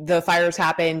anecdotally, the fires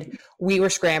happened, we were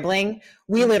scrambling.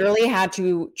 We literally had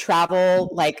to travel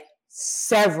like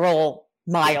several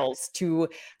miles to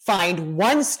find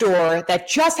one store that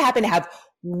just happened to have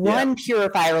one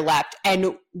purifier left,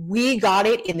 and we got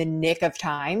it in the nick of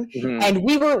time. And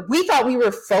we thought we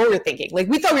were forward thinking, like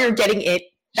we thought we were getting it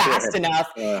fast enough,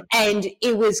 and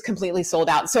it was completely sold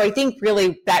out. So I think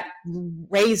really that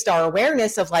raised our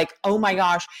awareness of like, oh my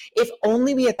gosh, if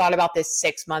only we had thought about this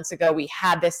 6 months ago, we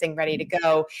had this thing ready to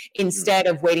go instead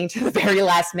of waiting to the very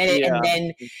last minute.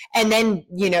 And then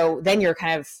then you're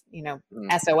kind of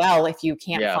SOL if you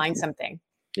can't find something.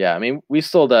 Yeah, I mean, we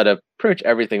sold out of pretty much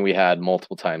everything we had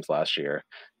multiple times last year,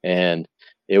 and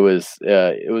it was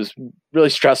really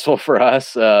stressful for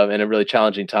us and a really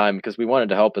challenging time, because we wanted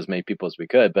to help as many people as we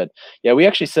could. But yeah, we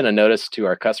actually sent a notice to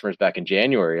our customers back in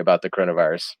January about the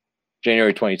coronavirus,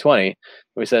 January 2020.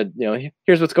 We said,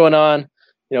 here's what's going on.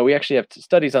 we actually have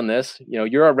studies on this.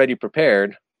 You're already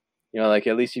prepared. Like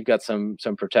at least you've got some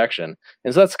protection.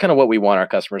 And so that's kind of what we want our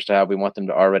customers to have. We want them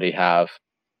to already have,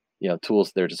 tools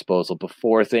at their disposal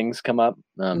before things come up,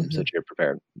 so that you're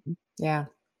prepared. Yeah,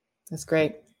 that's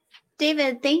great.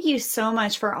 David, thank you so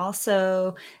much for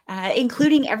also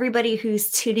including everybody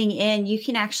who's tuning in. You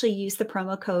can actually use the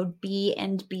promo code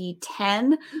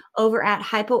B&B10 over at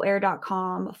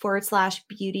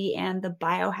hypoair.com/beauty and the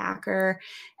biohacker.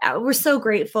 We're so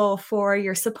grateful for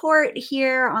your support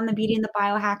here on the Beauty and the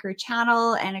Biohacker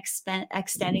channel and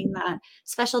extending that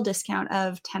special discount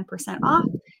of 10% off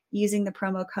using the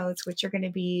promo codes, which are going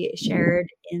to be shared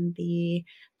in the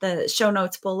show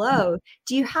notes below.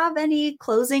 Do you have any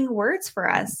closing words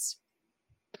for us?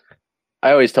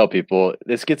 I always tell people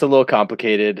this gets a little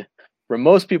complicated. For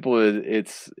most people,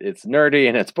 it's nerdy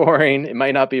and it's boring. It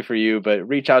might not be for you, but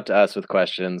reach out to us with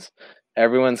questions.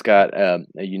 Everyone's got a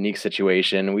unique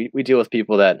situation. We deal with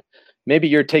people that maybe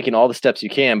you're taking all the steps you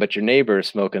can, but your neighbor is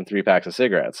smoking 3 packs of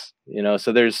cigarettes.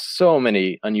 So there's so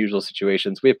many unusual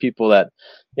situations. We have people that,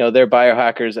 they're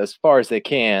biohackers as far as they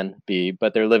can be,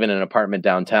 but they're living in an apartment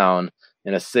downtown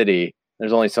in a city.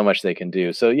 There's only so much they can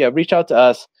do. So yeah, reach out to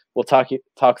us. We'll talk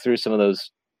through some of those,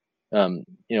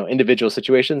 individual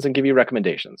situations and give you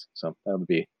recommendations. So that would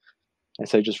be, I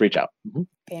say, just reach out. Mm-hmm.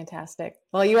 Fantastic.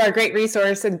 Well, you are a great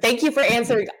resource, and thank you for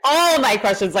answering all my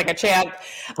questions like a champ.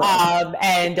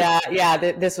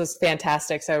 This was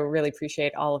fantastic. So really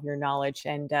appreciate all of your knowledge,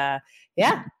 and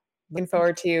looking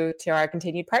forward to our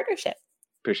continued partnership.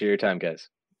 Appreciate your time, guys.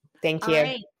 Thank you. All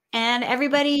right. And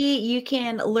everybody, you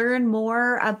can learn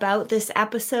more about this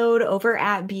episode over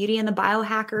at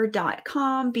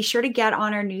beautyandthebiohacker.com. Be sure to get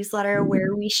on our newsletter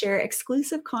where we share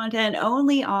exclusive content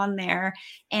only on there,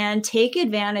 and take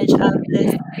advantage of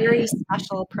this very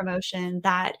special promotion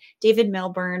that David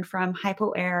Milburn from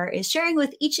HypoAir is sharing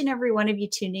with each and every one of you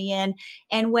tuning in.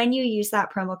 And when you use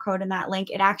that promo code and that link,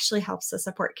 it actually helps to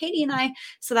support Katie and I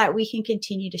so that we can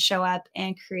continue to show up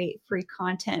and create free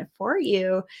content for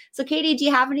you. So Katie, do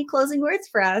you have any closing words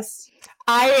for us?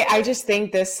 I just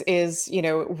think this is,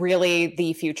 really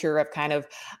the future of kind of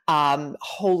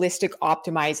holistic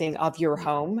optimizing of your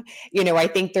home. I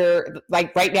think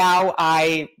like right now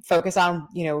I focus on,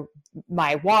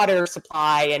 my water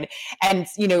supply and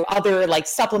other like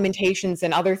supplementations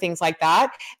and other things like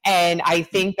that. And I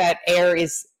think that air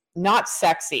is not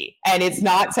sexy, and it's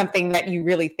not something that you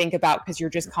really think about because you're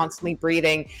just constantly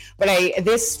breathing. But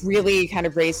this really kind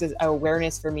of raises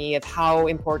awareness for me of how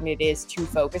important it is to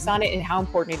focus on it, and how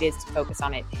important it is to focus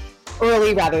on it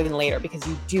early rather than later, because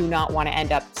you do not want to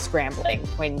end up scrambling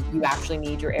when you actually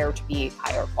need your air to be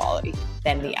higher quality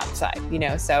than the outside,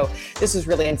 So this was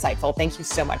really insightful. Thank you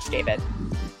so much, David.